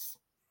use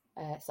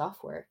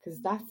software,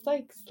 because that's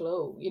like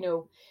slow,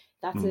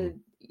 that's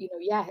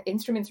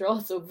instruments are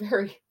also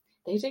very,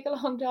 they take a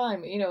long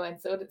time, and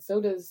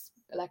so does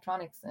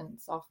electronics and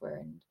software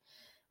and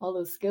all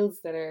those skills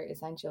that are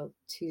essential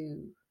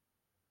to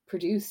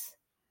produce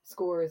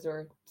scores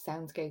or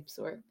soundscapes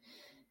or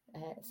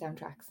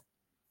soundtracks.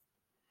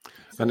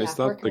 So And yeah, it's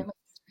not working like, with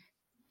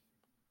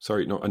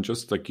sorry, no, and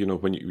just like,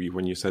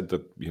 when you said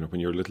that, when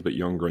you're a little bit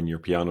younger and your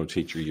piano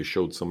teacher, you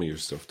showed some of your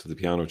stuff to the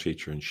piano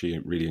teacher and she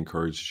really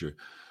encouraged you.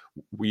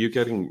 Were you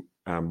getting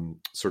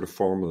sort of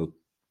formal,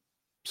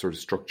 sort of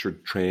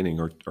structured training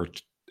or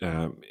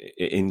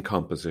in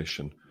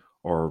composition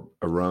or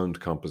around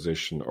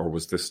composition, or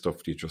was this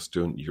stuff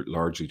you're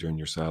largely doing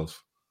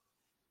yourself?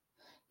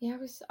 Yeah,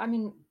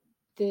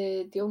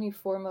 the only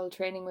formal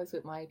training was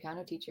with my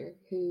piano teacher,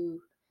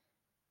 who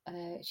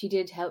she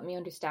did help me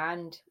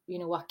understand,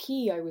 what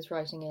key I was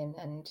writing in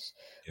and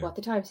Yeah. what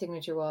the time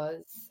signature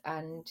was.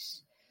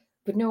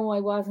 But no, I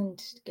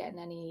wasn't getting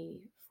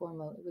any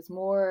formal. It was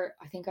more,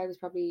 I think I was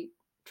probably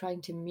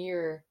trying to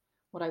mirror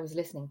what I was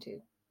listening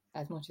to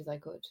as much as I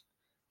could.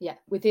 Yeah,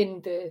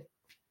 within the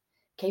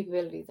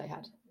capabilities I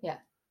had. Yeah.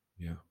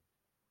 Yeah.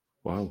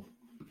 Wow.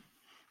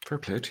 Fair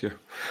play to you.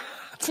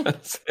 Say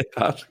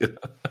that.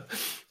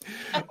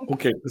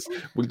 Okay,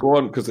 we'll go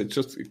on because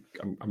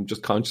I'm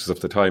just conscious of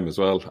the time as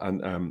well.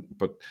 And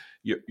but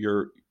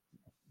your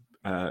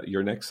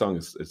next song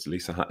is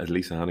Lisa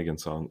Hannigan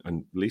song,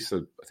 and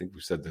Lisa, I think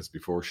we've said this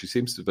before, she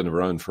seems to have been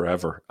around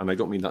forever, and I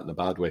don't mean that in a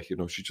bad way.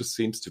 She just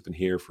seems to have been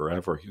here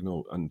forever.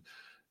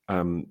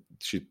 And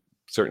she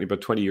certainly about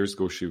 20 years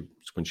ago,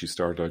 when she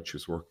started out, she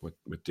was working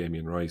with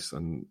Damien Rice,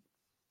 and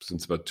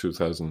since about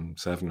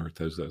 2007 or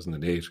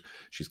 2008,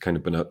 she's kind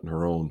of been out on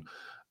her own.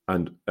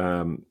 And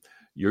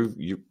your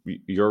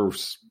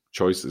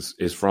choice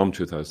is from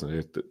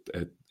 2008.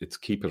 It's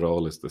Keep It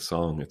All is the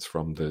song. It's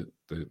from the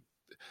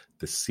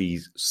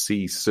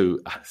Seesaw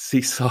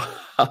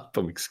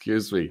album.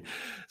 Excuse me.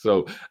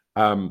 So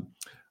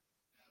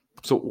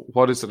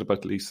what is it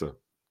about Lisa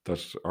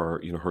that,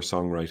 or her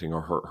songwriting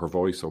or her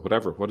voice or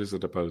whatever? What is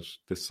it about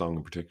this song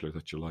in particular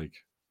that you like?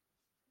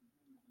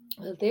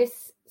 Well,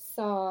 this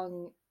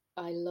song,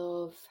 I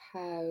love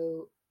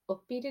how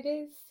upbeat it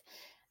is,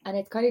 and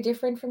it's kind of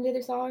different from the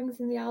other songs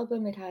in the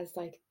album. It has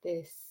like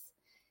this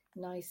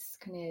nice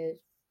kind of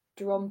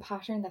drum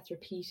pattern that's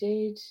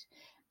repeated,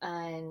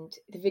 and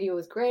the video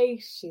is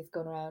great. She's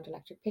going around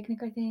Electric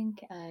Picnic, I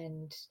think,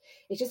 and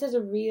it just has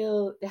a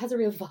real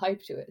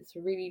vibe to it. It's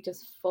really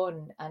just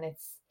fun, and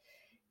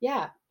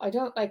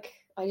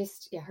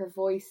her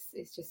voice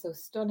is just so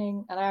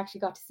stunning. And I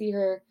actually got to see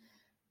her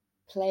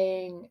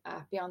playing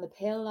at Beyond the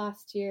Pale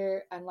last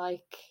year, and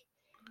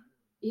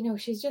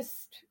she's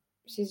just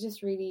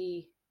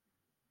really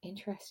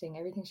interesting.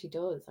 Everything she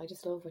does, I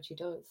just love what she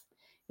does.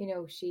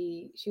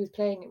 She was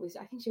playing,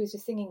 I think she was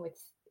just singing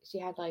with, she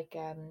had like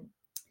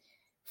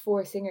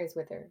 4 singers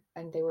with her,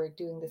 and they were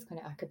doing this kind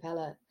of a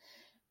cappella,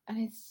 and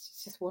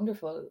it's just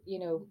wonderful.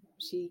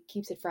 She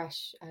keeps it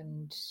fresh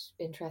and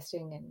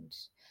interesting, and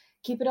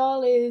Keep It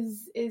All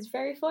is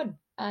very fun,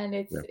 and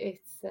it's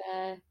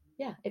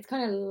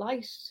kind of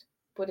light,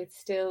 but it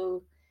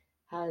still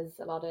has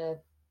a lot of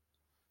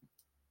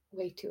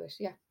weight to it.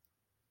 Yeah.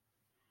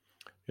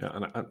 Yeah,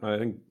 and I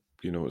think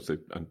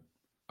and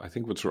I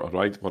think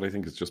what I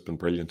think has just been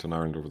brilliant in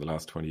Ireland over the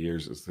last 20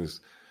 years is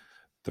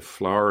the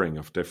flowering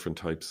of different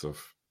types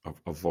of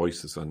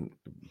voices and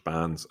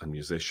bands and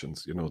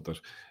musicians. That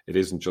it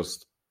isn't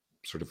just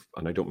sort of,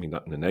 and I don't mean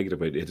that in a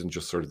negative way, it isn't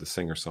just sort of the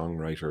singer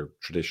songwriter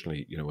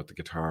traditionally, with the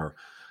guitar.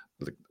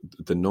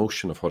 The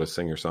notion of what a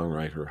singer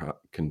songwriter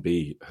can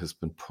be has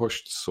been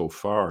pushed so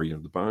far.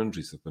 The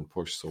boundaries have been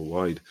pushed so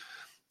wide,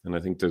 and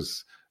I think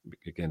there's,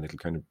 again, it'll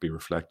kind of be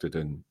reflected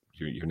in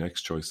your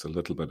next choice a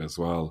little bit as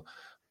well,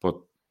 but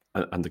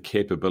and the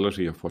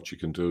capability of what you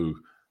can do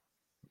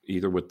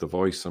either with the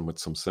voice and with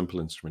some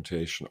simple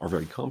instrumentation or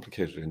very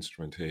complicated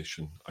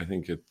instrumentation. I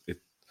think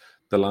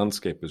the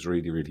landscape is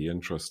really, really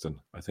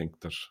interesting. I think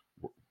that,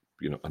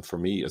 and for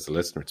me as a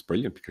listener, it's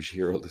brilliant because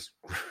you hear all this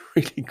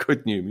really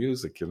good new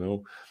music,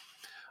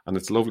 and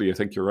it's lovely. I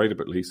think you're right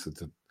about Lisa,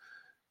 that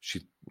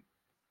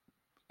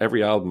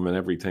every album and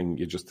everything,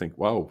 you just think,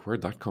 wow,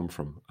 where'd that come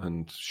from?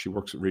 And she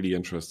works with really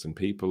interesting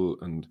people,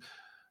 and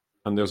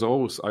And there's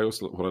always,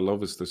 what I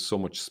love is there's so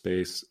much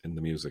space in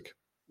the music.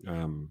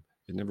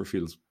 It never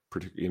feels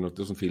particularly, it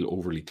doesn't feel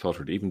overly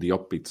cluttered. Even the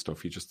upbeat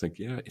stuff, you just think,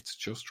 yeah, it's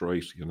just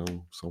right,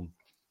 So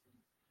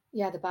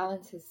Yeah, the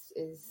balance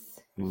is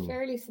mm,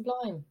 fairly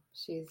sublime.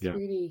 She's yeah,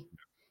 really yeah,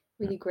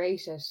 really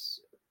great at,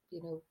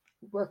 you know,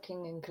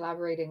 working and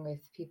collaborating with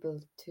people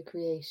to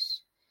create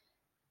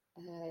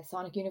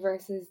sonic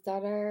universes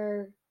that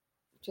are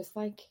just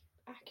like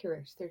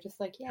accurate. They're just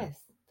like, yeah, yes,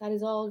 that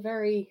is all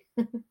very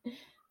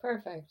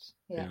perfect.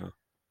 Yeah. yeah.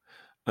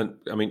 And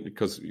I mean,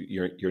 because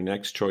your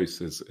next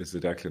choice is the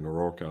Declan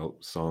O'Rourke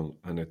song,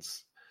 and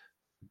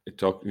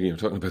talking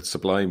about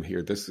sublime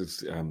here. This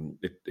is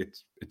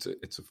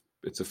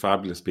it's a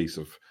fabulous piece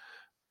of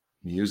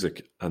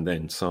music and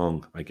then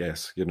song, I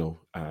guess.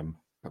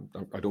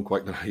 I don't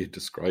quite know how you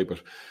describe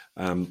it,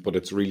 but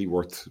it's really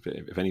worth.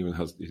 If anyone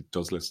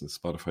does listen to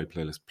Spotify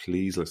playlist,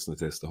 please listen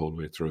to this the whole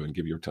way through and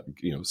give your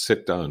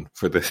sit down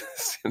for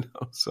this.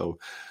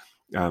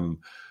 Um,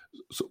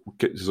 so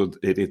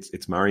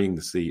it's marrying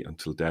the sea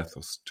until death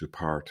us do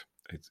part.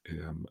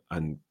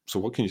 And so,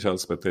 what can you tell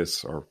us about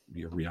this, or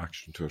your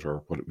reaction to it,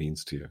 or what it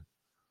means to you?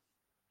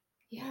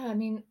 Yeah, I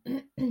mean,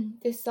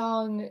 this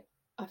song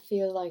I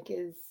feel like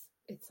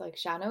it's like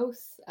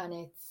Shanos, and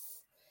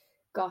it's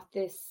got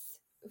this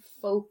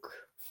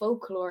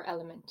folklore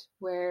element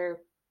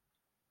where,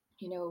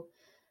 you know,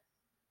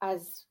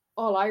 as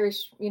all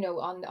Irish,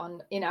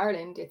 on in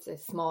Ireland, it's a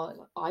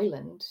small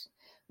island.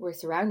 We're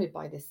surrounded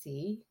by the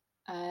sea,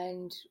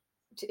 and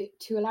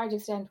to a large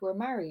extent, we're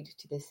married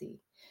to the sea.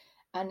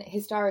 And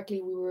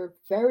historically, we were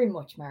very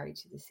much married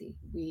to the sea.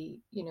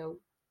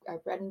 Our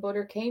bread and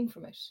butter came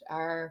from it.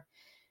 Our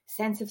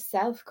sense of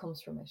self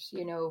comes from it.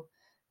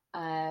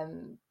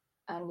 And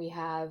we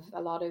have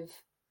a lot of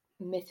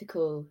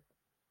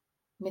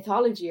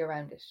mythology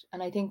around it.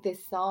 And I think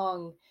this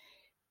song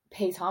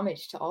pays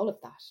homage to all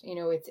of that.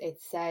 It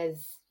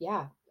says,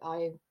 yeah,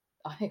 I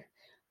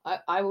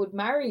I would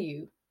marry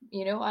you,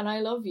 and I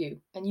love you,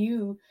 and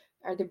you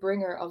are the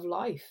bringer of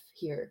life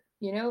here,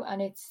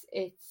 and it's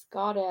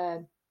got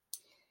an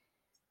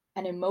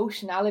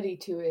emotionality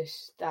to it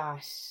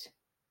that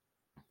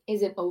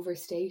isn't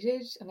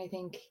overstated, and I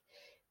think,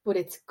 but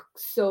it's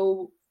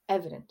so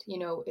evident.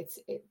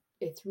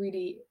 It's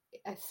really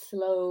a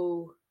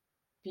slow,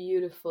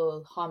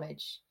 beautiful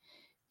homage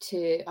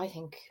to, I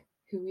think,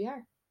 who we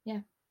are.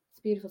 Yeah, it's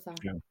a beautiful song.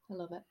 Yeah. I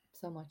love it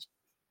so much.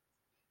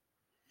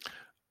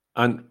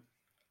 And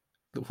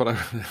what I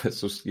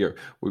it's just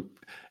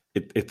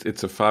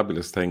it's a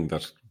fabulous thing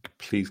that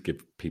please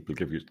give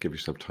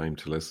yourself time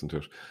to listen to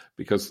it,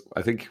 because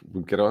I think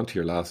we'll get on to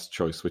your last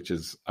choice, which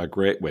is a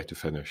great way to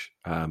finish.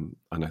 And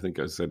I think,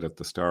 as I said at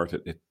the start,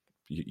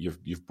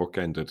 you've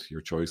bookended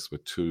your choice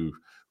with two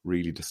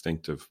really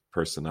distinctive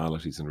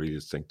personalities and really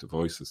distinctive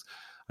voices,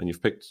 and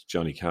you've picked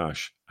Johnny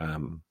Cash.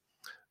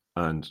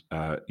 And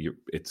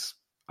it's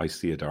I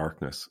See a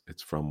Darkness.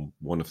 It's from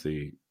one of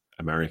the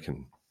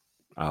American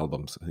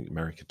albums. I think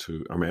American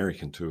Two.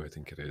 I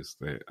think it is.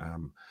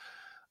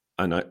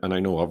 And I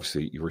know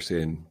obviously you were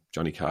saying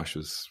Johnny Cash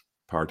was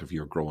part of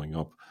your growing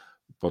up,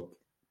 but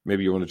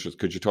maybe you want to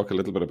could you talk a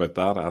little bit about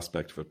that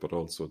aspect of it, but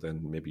also then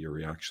maybe your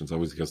reactions,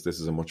 obviously, because this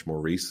is a much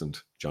more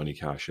recent Johnny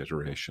Cash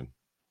iteration.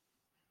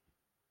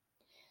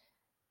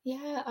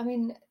 Yeah, I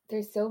mean,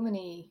 there's so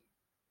many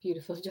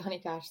beautiful Johnny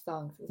Cash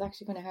songs. It's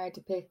actually kind of hard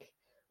to pick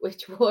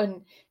which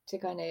one to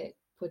kind of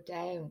put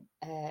down.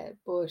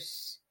 But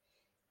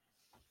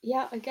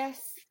yeah, I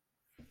guess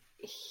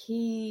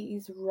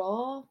he's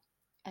raw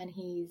and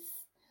he's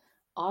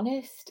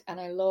honest, and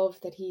I love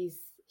that he's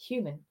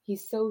human.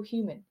 He's so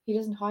human. He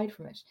doesn't hide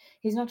from it.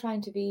 He's not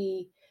trying to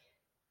be,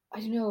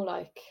 I don't know,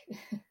 like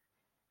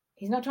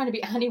he's not trying to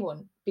be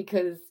anyone,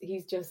 because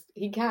he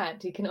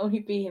can't. He can only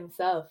be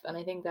himself, and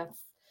I think that's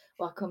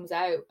what comes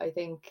out. I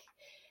think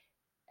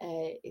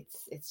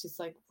it's just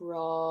like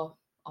raw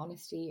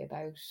honesty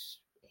about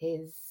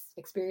his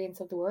experience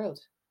of the world,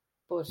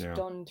 but Yeah,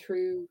 done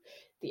through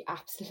the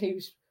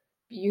absolute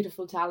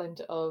beautiful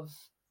talent of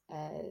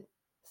uh,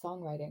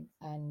 songwriting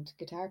and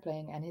guitar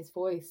playing, and his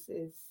voice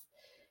is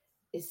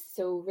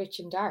so rich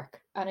and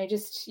dark. And he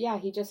just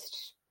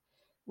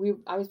we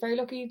I was very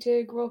lucky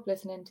to grow up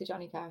listening to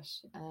Johnny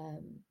Cash.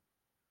 I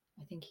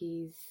think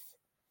I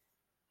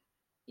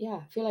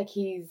feel like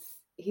he's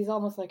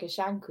almost like a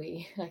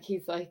Shankly. Like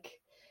he's like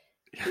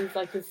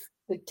this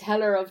the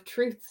teller of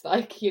truths,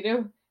 like,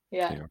 yeah.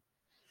 yeah.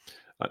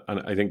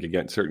 And I think,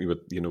 again, certainly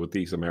with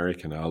these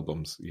American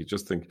albums, you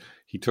just think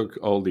he took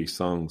all these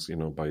songs,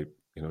 by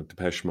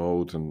Depeche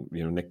Mode and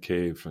Nick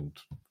Cave and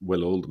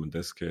Will Oldham in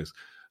this case,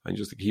 and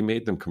just think he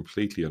made them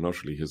completely and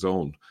utterly his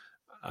own.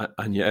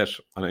 And yet,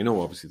 and I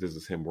know obviously this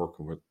is him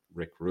working with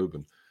Rick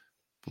Rubin,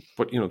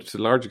 but to a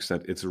large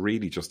extent, it's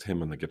really just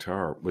him and the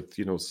guitar with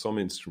some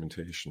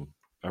instrumentation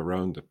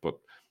around it, but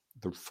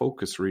the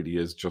focus really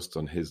is just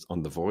on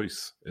the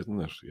voice,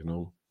 isn't it?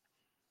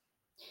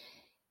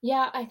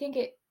 Yeah, I think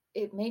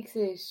it makes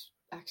it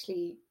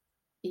actually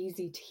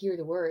easy to hear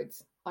the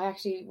words. I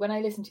actually, when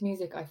I listen to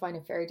music, I find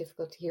it very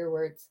difficult to hear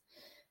words.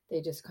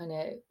 they just kind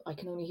of, I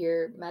can only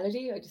hear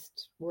melody.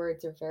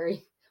 Words are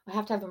very, I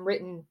have to have them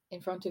written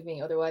in front of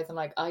me. Otherwise I'm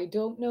like, I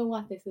don't know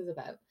what this is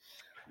about.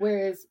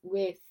 Whereas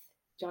with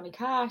Johnny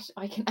Cash,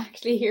 I can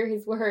actually hear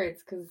his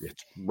words because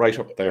it's right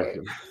up there.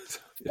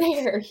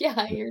 There,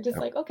 yeah, you're just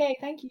like, okay,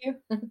 thank you.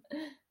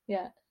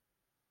 Yeah.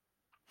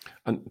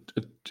 And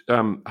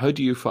how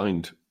do you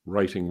find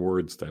writing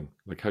words then?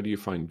 Like, how do you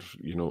find,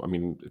 I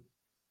mean,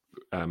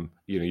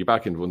 you're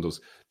back in Windows.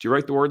 Do you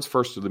write the words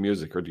first or the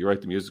music, or do you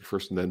write the music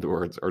first and then the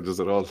words, or does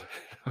it all,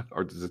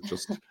 or does it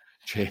just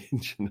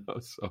change?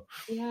 So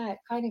yeah, it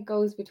kind of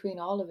goes between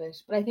all of it.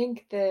 But I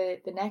think the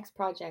next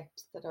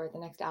project or the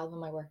next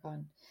album I work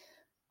on,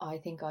 I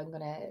think I'm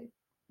gonna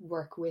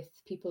work with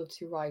people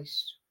to write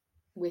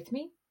with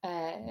me,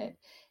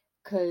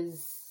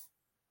 because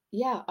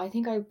yeah, I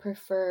think I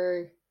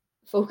prefer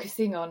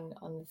focusing on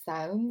the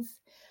sounds,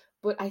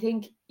 but I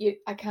think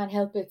I can't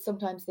help it.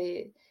 Sometimes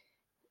the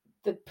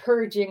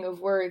purging of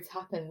words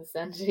happens,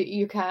 and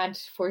you can't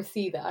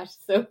foresee that.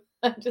 So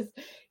I just,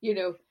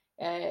 you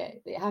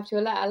have to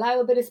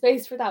allow a bit of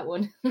space for that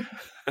one.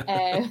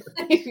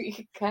 You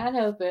can't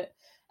help it.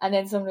 And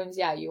then sometimes,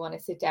 yeah, you want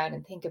to sit down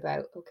and think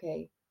about,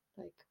 okay,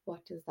 like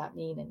what does that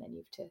mean, and then you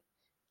have to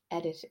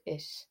edit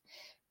it.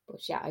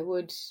 But yeah,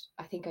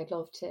 I think I'd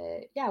love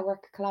to,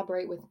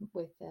 collaborate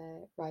with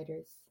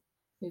writers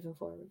moving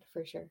forward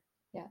for sure.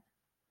 Yeah.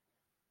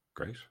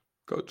 Great.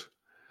 Good.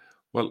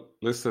 Well,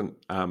 listen,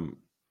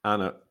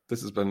 Anna,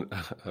 this has been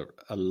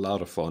a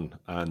lot of fun,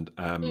 and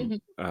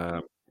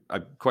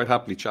I'd quite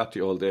happily chat to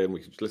you all day, and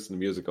we could listen to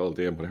music all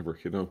day and whatever,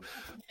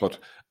 But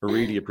I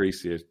really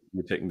appreciate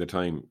you taking the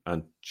time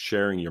and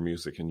sharing your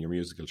music and your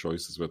musical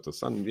choices with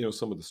us, and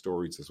some of the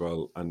stories as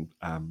well, and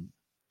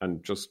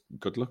just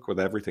good luck with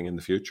everything in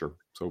the future.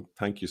 So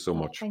thank you so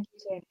much. Thank you,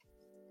 Jane.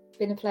 It's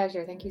been a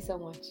pleasure. Thank you so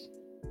much.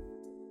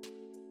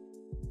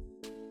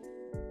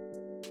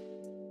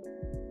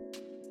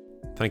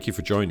 Thank you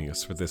for joining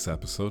us for this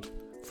episode.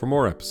 For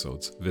more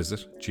episodes,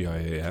 visit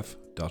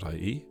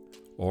giaf.ie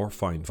or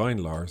find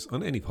Vine Lars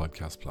on any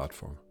podcast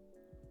platform.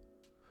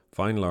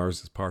 Vine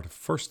Lars is part of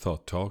First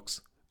Thought Talks,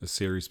 a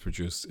series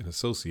produced in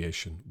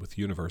association with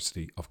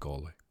University of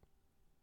Galway.